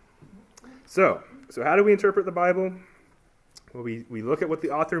 So how do we interpret the Bible? Well, we look at what the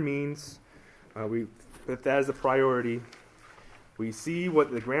author means. We put that as a priority. We see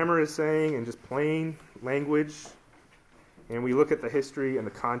what the grammar is saying in just plain language, and we look at the history and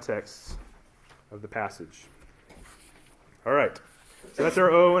the context of the passage. All right, so that's our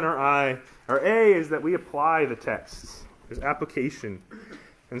O and our I. Our A is that we apply the text. There's application.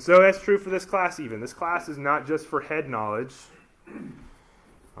 And so that's true for this class even. This class is not just for head knowledge.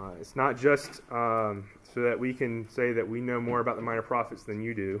 It's not just so that we can say that we know more about the minor prophets than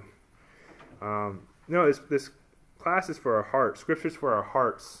you do. No, this class is for our hearts. Scripture's for our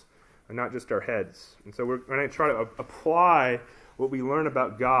hearts, and not just our heads. And so we're going to try to apply what we learn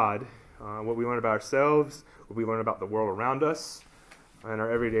about God, what we learn about ourselves, what we learn about the world around us, and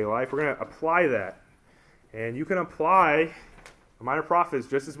our everyday life. We're going to apply that. And you can apply the minor prophets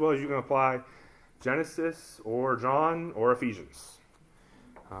just as well as you can apply Genesis or John or Ephesians.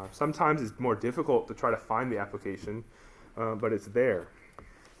 Sometimes it's more difficult to try to find the application, but it's there.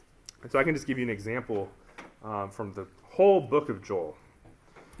 And so I can just give you an example from the whole book of Joel.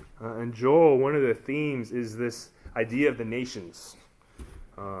 In Joel, one of the themes is this idea of the nations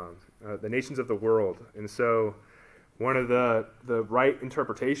of the world. And so one of the right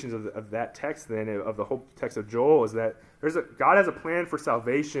interpretations of that text then, of the whole text of Joel, is that God has a plan for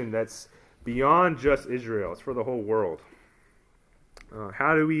salvation that's beyond just Israel. It's for the whole world.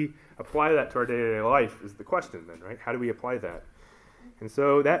 How do we apply that to our day-to-day life is the question then, right? How do we apply that? And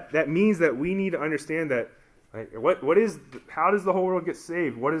so that means that we need to understand that, like, how does the whole world get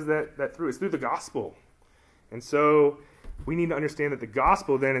saved? What is that through? It's through the gospel. And so we need to understand that the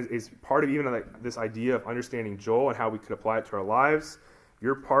gospel then is part of even like this idea of understanding Joel and how we could apply it to our lives.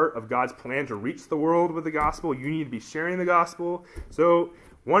 You're part of God's plan to reach the world with the gospel. You need to be sharing the gospel. So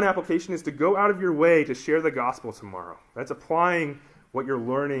one application is to go out of your way to share the gospel tomorrow. That's applying what you're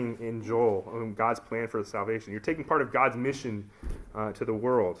learning in Joel, God's plan for salvation. You're taking part of God's mission to the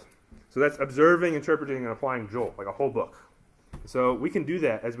world. So that's observing, interpreting, and applying Joel, like a whole book. So we can do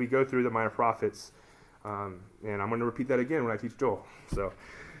that as we go through the minor prophets. And I'm going to repeat that again when I teach Joel. So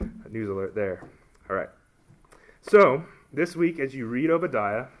news alert there. All right. So this week, as you read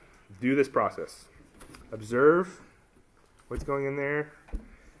Obadiah, do this process. Observe what's going in there.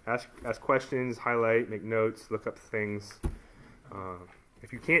 Ask questions, highlight, make notes, look up things.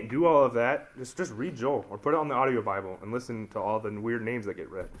 If you can't do all of that, just read Joel or put it on the audio Bible and listen to all the weird names that get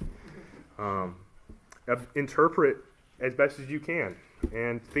read. Interpret as best as you can,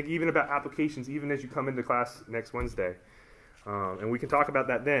 and think even about applications even as you come into class next Wednesday. And we can talk about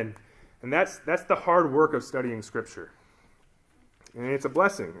that then. And that's the hard work of studying Scripture. And it's a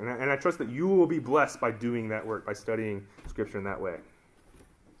blessing. And I trust that you will be blessed by doing that work, by studying Scripture in that way.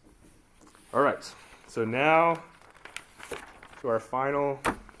 All right. So now to our final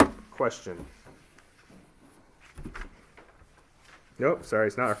question. Nope, sorry,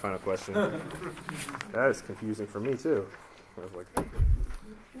 it's not our final question. That is confusing for me, too. I was like,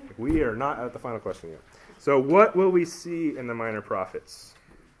 we are not at the final question yet. So what will we see in the minor prophets?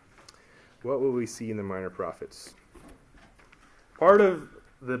 What will we see in the minor prophets? Part of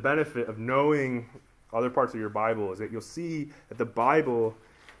the benefit of knowing other parts of your Bible is that you'll see that the Bible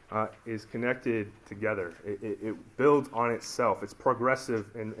is connected together. It builds on itself. It's progressive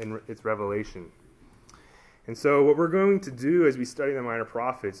in its revelation. And so what we're going to do as we study the minor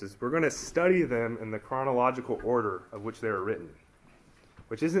prophets is we're going to study them in the chronological order of which they were written,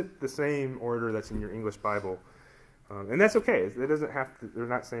 which isn't the same order that's in your English Bible. And that's okay. It doesn't have to, they're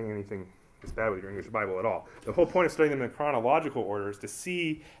not saying anything that's bad with your English Bible at all. The whole point of studying them in chronological order is to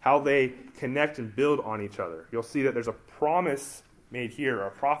see how they connect and build on each other. You'll see that there's a promise made here, or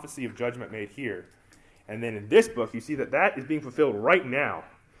a prophecy of judgment made here. And then in this book, you see that is being fulfilled right now.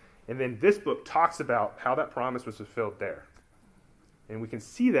 And then this book talks about how that promise was fulfilled there. And we can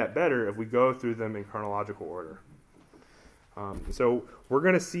see that better if we go through them in chronological order. So we're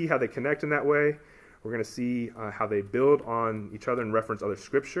going to see how they connect in that way. We're going to see how they build on each other and reference other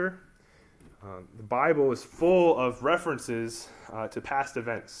Scripture. The Bible is full of references to past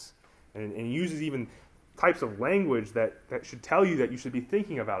events and uses even types of language that should tell you that you should be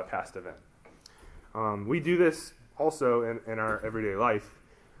thinking about a past event. We do this also in our everyday life.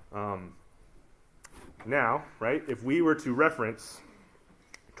 Now, right, if we were to reference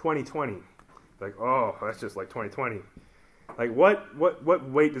 2020, like, oh, that's just like 2020. Like, what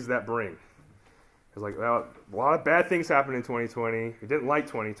weight does that bring? It's like, well, a lot of bad things happened in 2020. We didn't like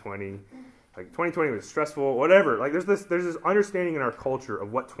 2020. Like, 2020 was stressful, whatever. Like, there's this understanding in our culture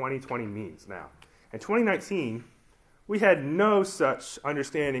of what 2020 means now. In 2019, we had no such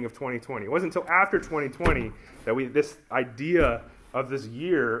understanding of 2020. It wasn't until after 2020 that this idea of this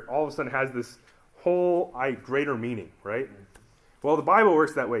year all of a sudden has this whole greater meaning, right? Well, the Bible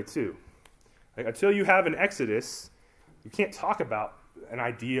works that way too. Like, until you have an Exodus, you can't talk about an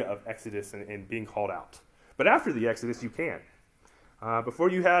idea of Exodus and being called out. But after the Exodus, you can. Before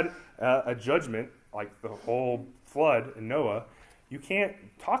you had a judgment, like the whole flood in Noah, you can't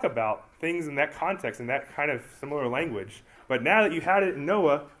talk about things in that context, in that kind of similar language. But now that you had it in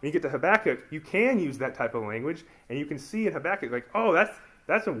Noah, when you get to Habakkuk, you can use that type of language, and you can see in Habakkuk, like, oh, that's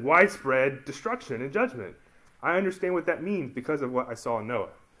That's a widespread destruction and judgment. I understand what that means because of what I saw in Noah.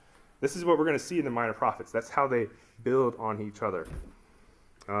 This is what we're going to see in the minor prophets. That's how they build on each other.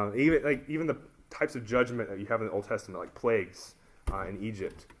 Even the types of judgment that you have in the Old Testament, like plagues in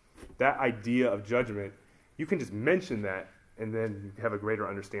Egypt, that idea of judgment, you can just mention that, and then you have a greater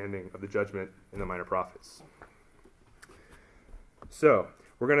understanding of the judgment in the minor prophets. So,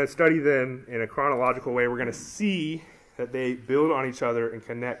 we're going to study them in a chronological way. We're going to see that they build on each other and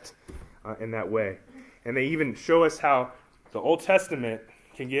connect in that way. And they even show us how the Old Testament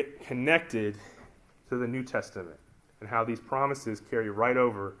can get connected to the New Testament and how these promises carry right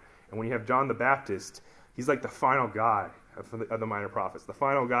over. And when you have John the Baptist, he's like the final guy of the minor prophets, the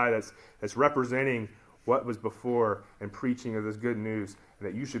final guy that's representing what was before and preaching of this good news, and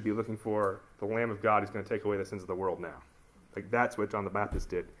that you should be looking for the Lamb of God who's going to take away the sins of the world now. Like, that's what John the Baptist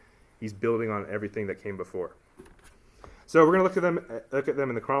did. He's building on everything that came before. So we're going to look at them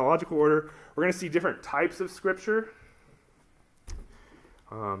in the chronological order. We're going to see different types of Scripture.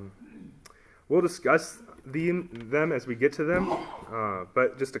 We'll discuss them as we get to them,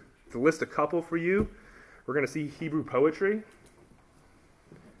 but just to list a couple for you, we're going to see Hebrew poetry.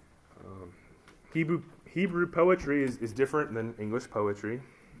 Hebrew poetry is different than English poetry,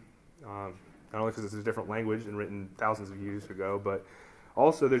 not only because it's a different language and written thousands of years ago, but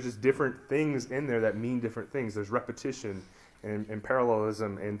also there's just different things in there that mean different things. There's repetition and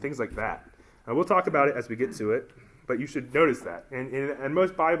parallelism and things like that. We'll talk about it as we get to it, but you should notice that. And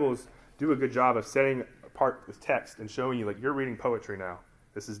most Bibles do a good job of setting apart the text and showing you, like, you're reading poetry now.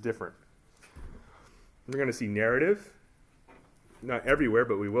 This is different. We're going to see narrative. Not everywhere,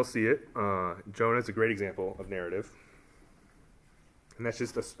 but we will see it. Jonah is a great example of narrative. And that's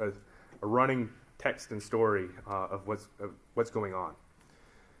just a running text and story of what's going on.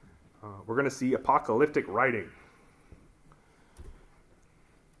 We're going to see apocalyptic writing.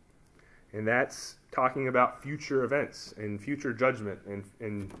 And that's talking about future events and future judgment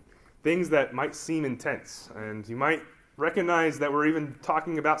and things that might seem intense. And you might recognize that we're even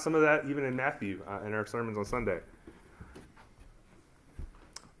talking about some of that even in Matthew in our sermons on Sunday.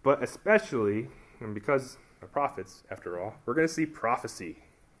 But especially, and because we're prophets, after all, we're going to see prophecy.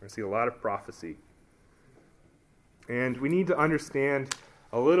 We're going to see a lot of prophecy. And we need to understand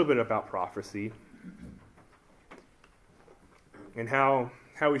a little bit about prophecy and how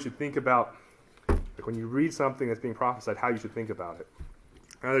we should think about, like, when you read something that's being prophesied, how you should think about it.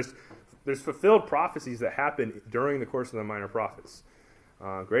 Now, there's fulfilled prophecies that happen during the course of the minor prophets.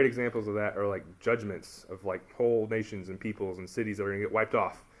 Great examples of that are like judgments of like whole nations and peoples and cities that are going to get wiped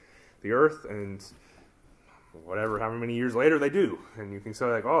off the earth, and however many years later they do. And you can say,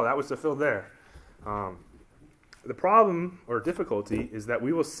 like, oh, that was fulfilled there. The problem or difficulty is that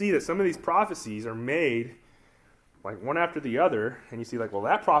we will see that some of these prophecies are made like one after the other, and you see, like, well,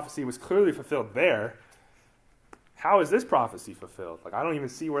 that prophecy was clearly fulfilled there. How is this prophecy fulfilled? Like, I don't even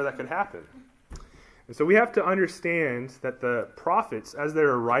see where that could happen. And so we have to understand that the prophets, as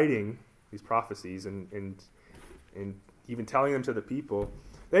they're writing these prophecies and even telling them to the people,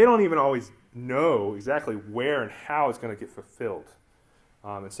 they don't even always know exactly where and how it's going to get fulfilled.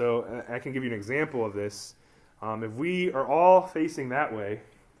 And so I can give you an example of this. If we are all facing that way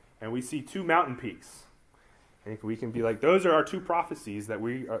and we see two mountain peaks, and we can be like, those are our two prophecies that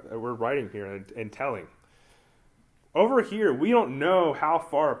we're writing here and telling. Over here, we don't know how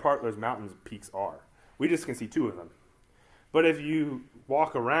far apart those mountain peaks are. We just can see two of them. But if you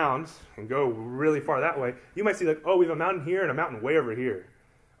walk around and go really far that way, you might see, like, oh, we have a mountain here and a mountain way over here.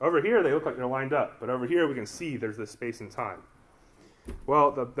 Over here, they look like they're lined up. But over here, we can see there's this space and time.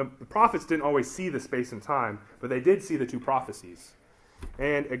 Well, the prophets didn't always see the space and time, but they did see the two prophecies.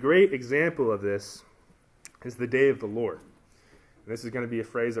 And a great example of this is the day of the Lord. And this is going to be a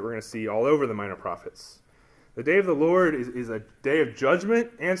phrase that we're going to see all over the minor prophets. The day of the Lord is a day of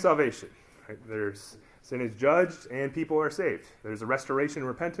judgment and salvation. Right? Sin is judged and people are saved. There's a restoration and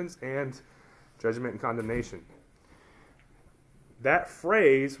repentance and judgment and condemnation. That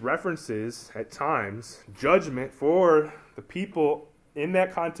phrase references, at times, judgment for the people in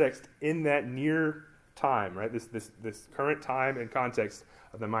that context, in that near time, right? This current time and context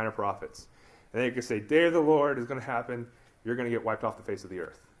of the minor prophets. And they can say, day of the Lord is going to happen, you're going to get wiped off the face of the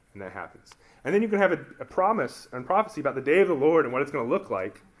earth. And that happens. And then you can have a promise and prophecy about the day of the Lord and what it's going to look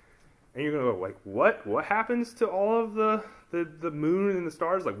like. And you're going to go, like, what? What happens to all of the moon and the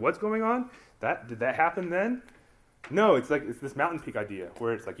stars? Like, what's going on? Did that happen then? No, it's this mountain peak idea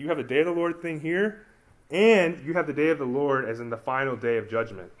where it's like you have a day of the Lord thing here, and you have the day of the Lord as in the final day of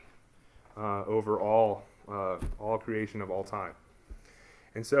judgment over all creation of all time.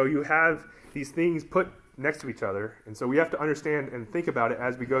 And so you have these things put next to each other, and so we have to understand and think about it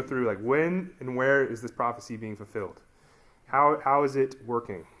as we go through, like, when and where is this prophecy being fulfilled? How is it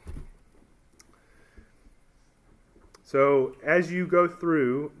working? So as you go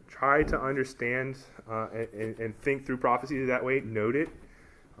through, try to understand and think through prophecy that way. Note it.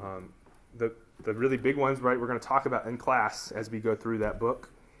 The really big ones, right, we're going to talk about in class as we go through that book.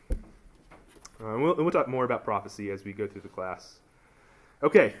 And we'll talk more about prophecy as we go through the class.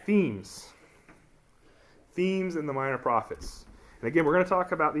 Okay, themes. Themes in the minor prophets. And again, we're going to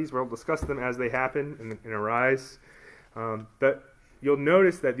talk about these. We'll discuss them as they happen and arise. But you'll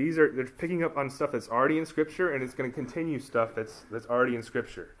notice that they're picking up on stuff that's already in Scripture, and it's going to continue stuff that's already in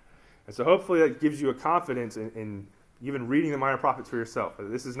Scripture. And so hopefully that gives you a confidence in even reading the minor prophets for yourself.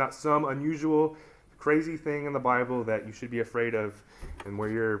 This is not some unusual, crazy thing in the Bible that you should be afraid of and where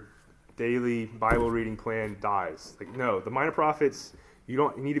your daily Bible reading plan dies. Like, no, the minor prophets, you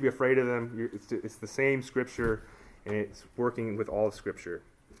don't need to be afraid of them. It's the same Scripture, and it's working with all of Scripture.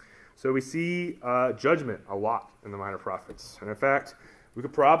 So we see judgment a lot in the minor prophets. And in fact, we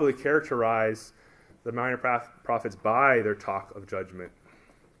could probably characterize the minor prophets by their talk of judgment.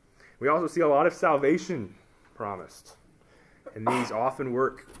 We also see a lot of salvation promised. And these often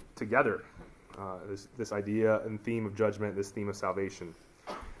work together. This idea and theme of judgment, this theme of salvation.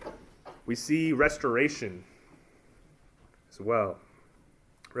 We see restoration as well.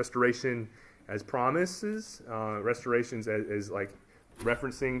 Restoration as promises. Restorations as like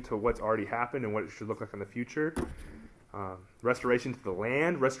referencing to what's already happened and what it should look like in the future. Restoration to the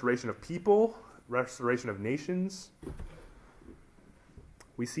land. Restoration of people. Restoration of nations.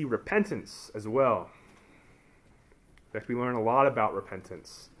 We see repentance as well. In fact, we learn a lot about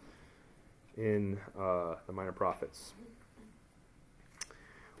repentance in the minor prophets.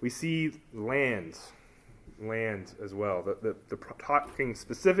 We see land as well. The talking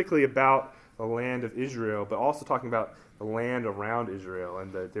specifically about the land of Israel, but also talking about the land around Israel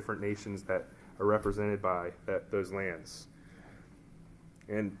and the different nations that are represented by those lands.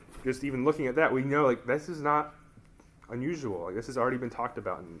 And just even looking at that, we know like this is not unusual. Like, this has already been talked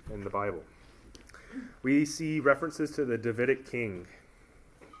about in the Bible. We see references to the Davidic king,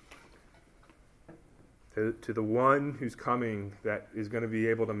 to the one who's coming that is going to be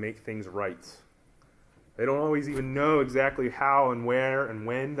able to make things right. They don't always even know exactly how and where and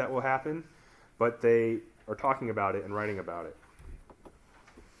when that will happen, but they are talking about it and writing about it.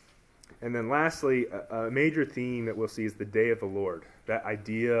 And then lastly, a major theme that we'll see is the day of the Lord. That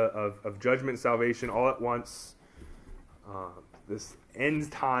idea of judgment and salvation all at once. This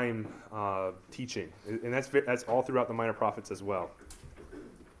end time teaching, and that's all throughout the minor prophets as well.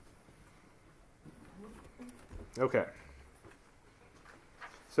 Okay.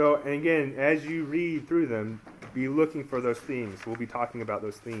 So, and again, as you read through them, be looking for those themes. We'll be talking about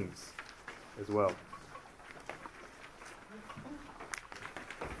those themes as well.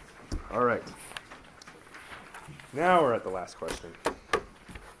 All right. Now we're at the last question.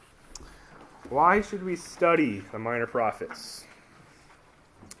 Why should we study the minor prophets?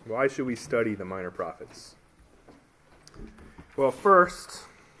 Why should we study the minor prophets? Well, first,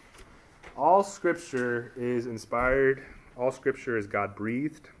 all Scripture is inspired. All Scripture is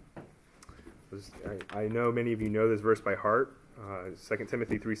God-breathed. I know many of you know this verse by heart. 2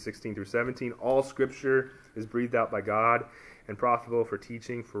 Timothy 3:16 through 17. All Scripture is breathed out by God and profitable for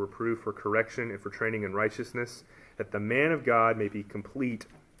teaching, for reproof, for correction, and for training in righteousness, that the man of God may be complete,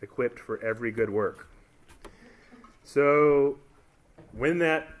 equipped for every good work. So, when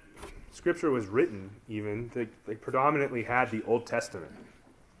that Scripture was written, even, they predominantly had the Old Testament.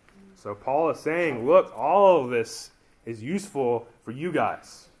 So Paul is saying, look, all of this is useful for you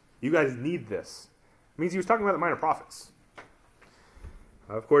guys. You guys need this. It means he was talking about the minor prophets.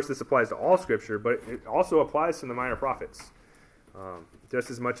 Of course, this applies to all Scripture, but it also applies to the minor prophets,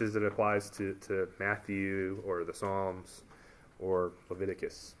 just as much as it applies to Matthew or the Psalms or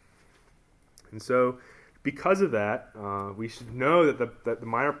Leviticus. And so, because of that, we should know that the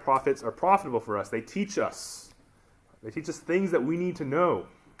minor prophets are profitable for us. They teach us. They teach us things that we need to know.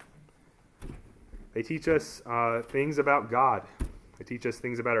 They teach us things about God. They teach us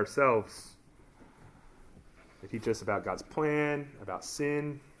things about ourselves. They teach us about God's plan, about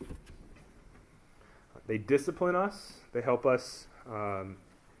sin. They discipline us. They help us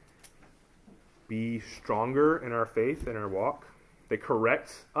be stronger in our faith and our walk. They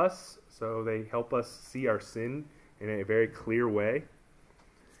correct us, so they help us see our sin in a very clear way.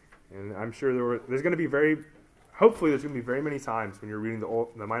 And I'm sure there's going to be hopefully there's going to be very many times when you're reading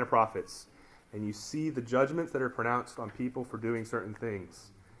the minor prophets and you see the judgments that are pronounced on people for doing certain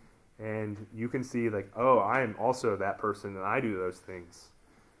things. And you can see like, oh, I am also that person and I do those things.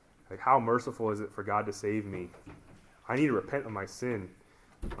 Like, how merciful is it for God to save me? I need to repent of my sin.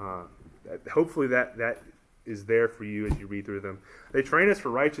 Hopefully that is there for you as you read through them. They train us for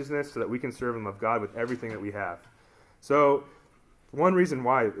righteousness so that we can serve and love God with everything that we have. So one reason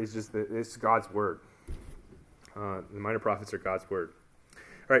why is just that it's God's word. The minor prophets are God's word.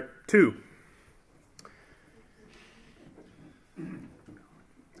 All right, 2.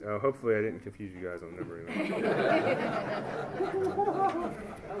 Hopefully I didn't confuse you guys on numbering. That was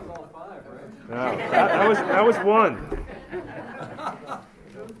all 5, right? No, that was 1.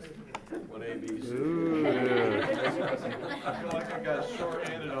 1 A, B, C. Ooh. I feel like I got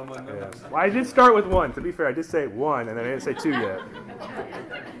short-handed on my numbers. Yeah. Well, I did start with 1. To be fair, I did say 1, and then I didn't say 2 yet. All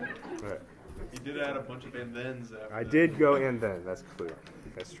right. You did add a bunch of and thens after. I did go and then. That's clear.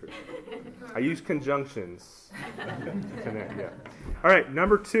 That's true. I use conjunctions to connect. Yeah. All right.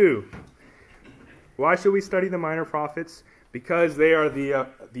 Number 2. Why should we study the minor prophets? Because they are the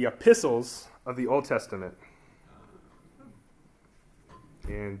epistles of the Old Testament.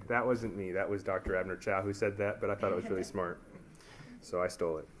 And that wasn't me. That was Dr. Abner Chow who said that, but I thought it was really smart. So I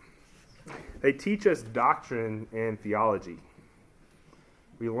stole it. They teach us doctrine and theology.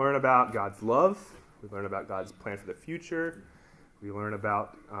 We learn about God's love. We learn about God's plan for the future. We learn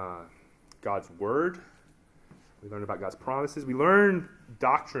about God's word. We learn about God's promises. We learn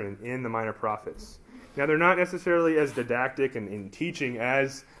doctrine in the minor prophets. Now, they're not necessarily as didactic and in teaching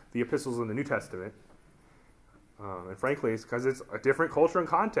as the epistles in the New Testament. And frankly, it's because it's a different culture and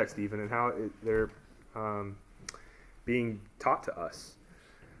context even in how they're being taught to us.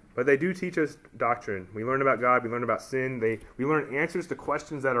 But they do teach us doctrine. We learn about God. We learn about sin. We learn answers to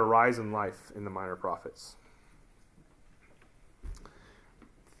questions that arise in life in the minor prophets.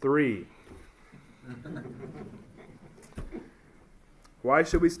 3. Why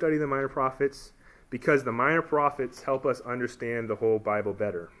should we study the minor prophets? Because the minor prophets help us understand the whole Bible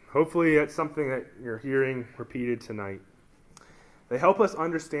better. Hopefully that's something that you're hearing repeated tonight. They help us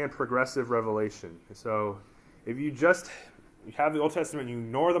understand progressive revelation. So if you have the Old Testament, you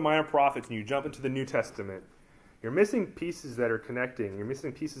ignore the minor prophets, and you jump into the New Testament, you're missing pieces that are connecting. You're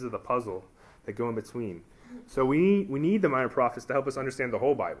missing pieces of the puzzle that go in between. So we need the minor prophets to help us understand the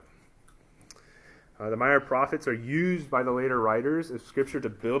whole Bible. The minor prophets are used by the later writers of Scripture to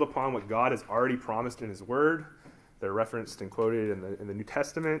build upon what God has already promised in His Word. They're referenced and quoted in the New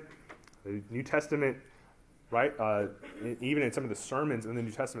Testament. The New Testament, right? Even in some of the sermons in the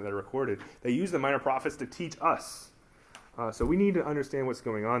New Testament that are recorded, they use the minor prophets to teach us. So we need to understand what's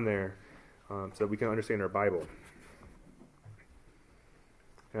going on there, so that we can understand our Bible.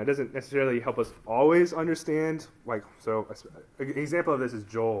 Now, it doesn't necessarily help us always understand. An example of this is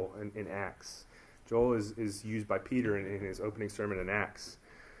Joel in Acts. Joel is used by Peter in his opening sermon in Acts.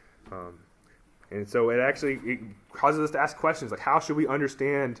 And so it causes us to ask questions like, how should we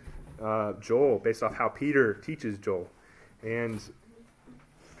understand Joel based off how Peter teaches Joel? And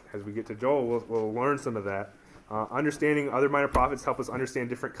as we get to Joel, we'll learn some of that. Understanding other minor prophets help us understand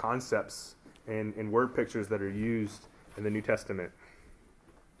different concepts and word pictures that are used in the New Testament.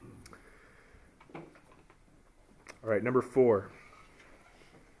 All right, number 4.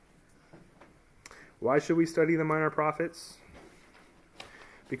 Why should we study the minor prophets?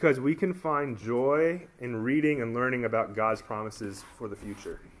 Because we can find joy in reading and learning about God's promises for the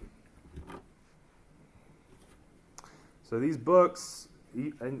future. So these books,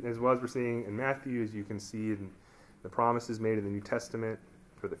 as well as we're seeing in Matthew, as you can see in the promises made in the New Testament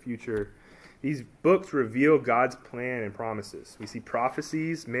for the future, these books reveal God's plan and promises. We see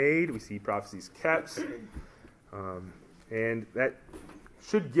prophecies made, we see prophecies kept, and that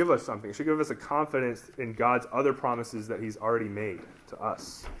should give us something. It should give us a confidence in God's other promises that He's already made to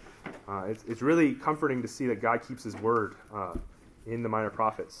us. It's really comforting to see that God keeps His word in the minor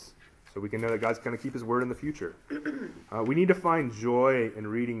prophets, so we can know that God's going to keep His word in the future. We need to find joy in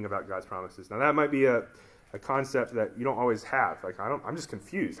reading about God's promises. Now, that might be a concept that you don't always have. Like, I'm just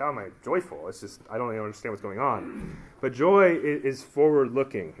confused. How am I joyful? It's just, I don't even understand what's going on. But joy is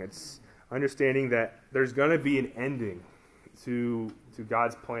forward-looking. It's understanding that there's going to be an ending to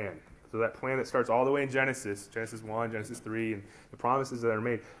God's plan. So that plan that starts all the way in Genesis 1, Genesis 3, and the promises that are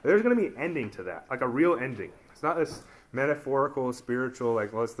made, there's going to be an ending to that, like a real ending. It's not this metaphorical, spiritual,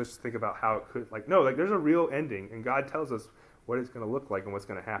 like, let's just think about how it could, there's a real ending, and God tells us what it's going to look like and what's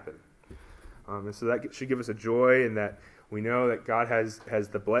going to happen. And so that should give us a joy in that we know that God has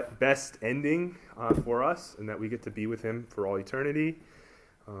the best ending for us, and that we get to be with Him for all eternity.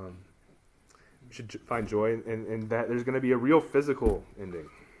 We should find joy in that there's going to be a real physical ending.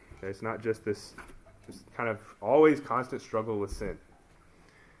 Okay? It's not just this kind of always constant struggle with sin.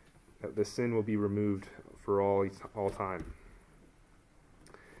 That the sin will be removed for all time.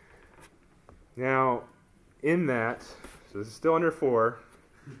 Now, in that, so this is still under 4,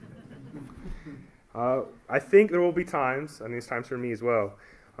 I think there will be times, and these times for me as well,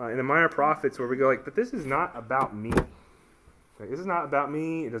 in the minor prophets where we go like, but this is not about me. Like, this is not about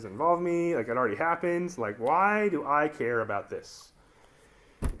me. It doesn't involve me. Like, it already happened. Like, why do I care about this?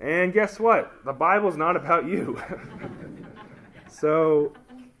 And guess what? The Bible's not about you. So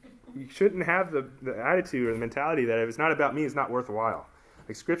you shouldn't have the attitude or the mentality that if it's not about me, it's not worthwhile.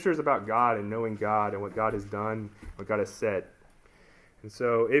 Like, Scripture is about God and knowing God and what God has done, what God has said. And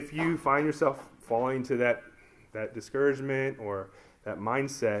so if you find yourself falling into that discouragement or that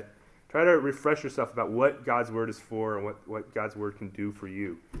mindset, try to refresh yourself about what God's Word is for and what God's Word can do for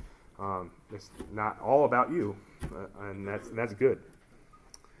you. It's not all about you, and that's good.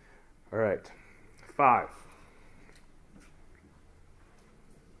 All right. 5.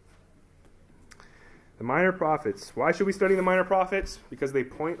 The minor prophets. Why should we study the minor prophets? Because they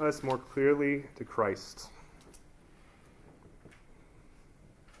point us more clearly to Christ.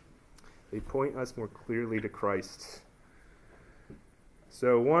 They point us more clearly to Christ.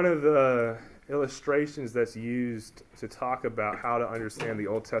 So one of the illustrations that's used to talk about how to understand the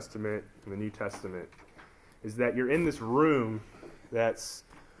Old Testament and the New Testament is that you're in this room that's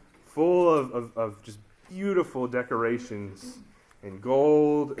full of just beautiful decorations and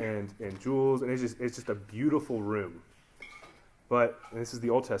gold and jewels, and it's just a beautiful room. But and this is the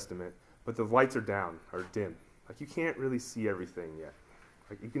Old Testament, but the lights are down or dim. Like, you can't really see everything yet.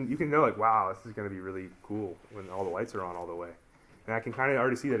 Like, you can know, like, wow, this is going to be really cool when all the lights are on all the way. And I can kind of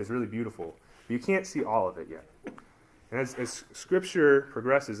already see that it's really beautiful. But you can't see all of it yet. And as Scripture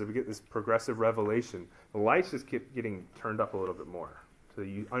progresses, and we get this progressive revelation, the lights just keep getting turned up a little bit more. So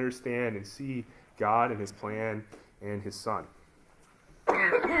you understand and see God and His plan and His Son.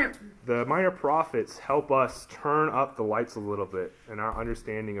 The minor prophets help us turn up the lights a little bit in our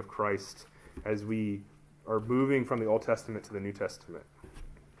understanding of Christ as we are moving from the Old Testament to the New Testament.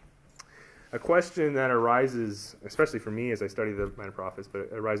 A question that arises, especially for me as I study the minor prophets, but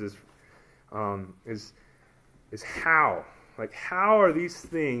it arises is how? Like, how are these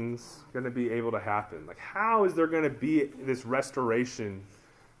things going to be able to happen? Like, how is there going to be this restoration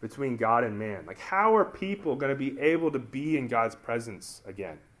between God and man? Like, how are people going to be able to be in God's presence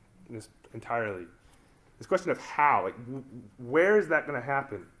again? This entirely. This question of how, like, where is that going to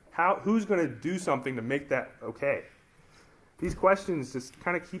happen? Who's going to do something to make that okay? These questions just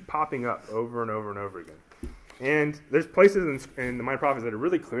kind of keep popping up over and over and over again. And there's places in the minor prophets that are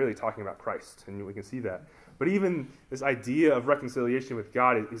really clearly talking about Christ, and we can see that. But even this idea of reconciliation with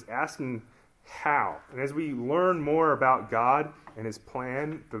God is asking how. And as we learn more about God and His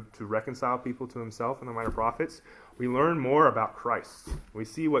plan to reconcile people to Himself in the minor prophets, we learn more about Christ. We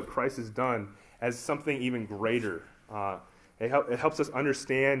see what Christ has done as something even greater. It helps us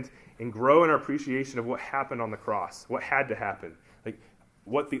understand and grow in our appreciation of what happened on the cross, what had to happen, like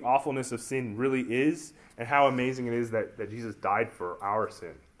what the awfulness of sin really is, and how amazing it is that Jesus died for our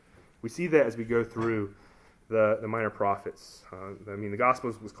sin. We see that as we go through the minor prophets. The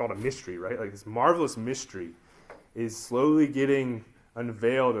gospel was called a mystery, right? Like, this marvelous mystery is slowly getting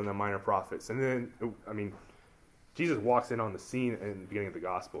unveiled in the minor prophets. And then, Jesus walks in on the scene in the beginning of the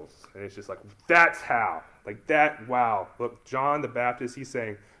Gospels, and it's just like, that's how. Like, that, wow. Look, John the Baptist, he's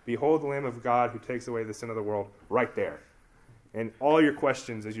saying, behold the Lamb of God who takes away the sin of the world, right there. And all your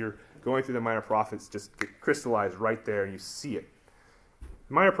questions as you're going through the minor prophets just get crystallized right there, and you see it.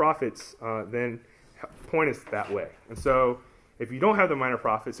 The minor prophets then point us that way. And so if you don't have the minor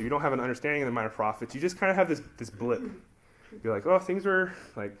prophets, or you don't have an understanding of the minor prophets, you just kind of have this blip. You're like, oh, things are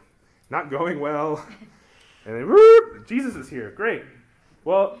like not going well. And then, whoop, Jesus is here. Great.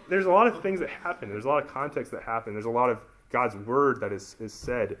 Well, there's a lot of things that happen. There's a lot of context that happen. There's a lot of God's word that is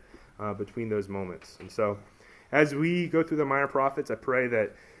said between those moments. And so as we go through the minor prophets, I pray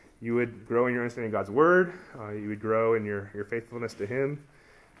that you would grow in your understanding of God's word. You would grow in your faithfulness to Him.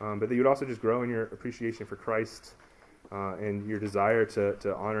 But that you would also just grow in your appreciation for Christ and your desire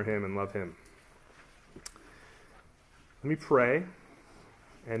to honor Him and love Him. Let me pray.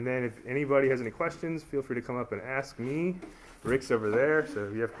 And then if anybody has any questions, feel free to come up and ask me. Rick's over there, so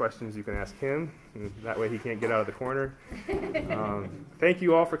if you have questions, you can ask him. And that way he can't get out of the corner. Thank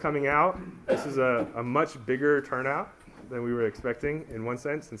you all for coming out. This is a much bigger turnout than we were expecting in one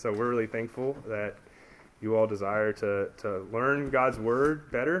sense, and so we're really thankful that you all desire to learn God's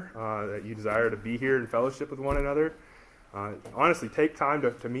Word better, that you desire to be here in fellowship with one another. Honestly, take time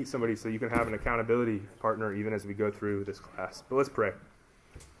to meet somebody so you can have an accountability partner even as we go through this class. But let's pray.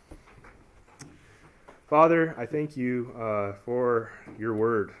 Father, I thank you for your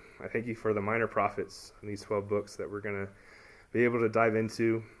word. I thank you for the minor prophets and these 12 books that we're going to be able to dive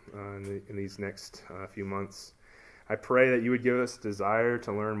into. in these next few months. I pray that you would give us desire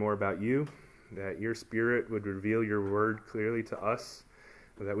to learn more about you, that your Spirit would reveal your word clearly to us,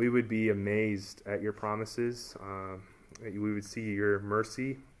 that we would be amazed at your promises, that we would see your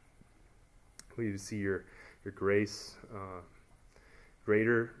mercy, we would see your grace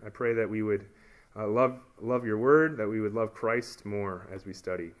greater. I pray that we would love your word, that we would love Christ more as we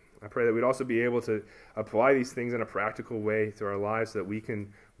study. I pray that we'd also be able to apply these things in a practical way to our lives, so that we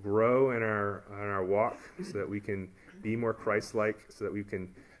can grow in our walk, so that we can be more Christ-like, so that we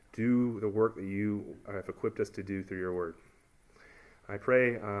can do the work that you have equipped us to do through your word. I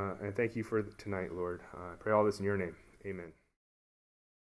pray and thank you for tonight, Lord. I pray all this in your name. Amen.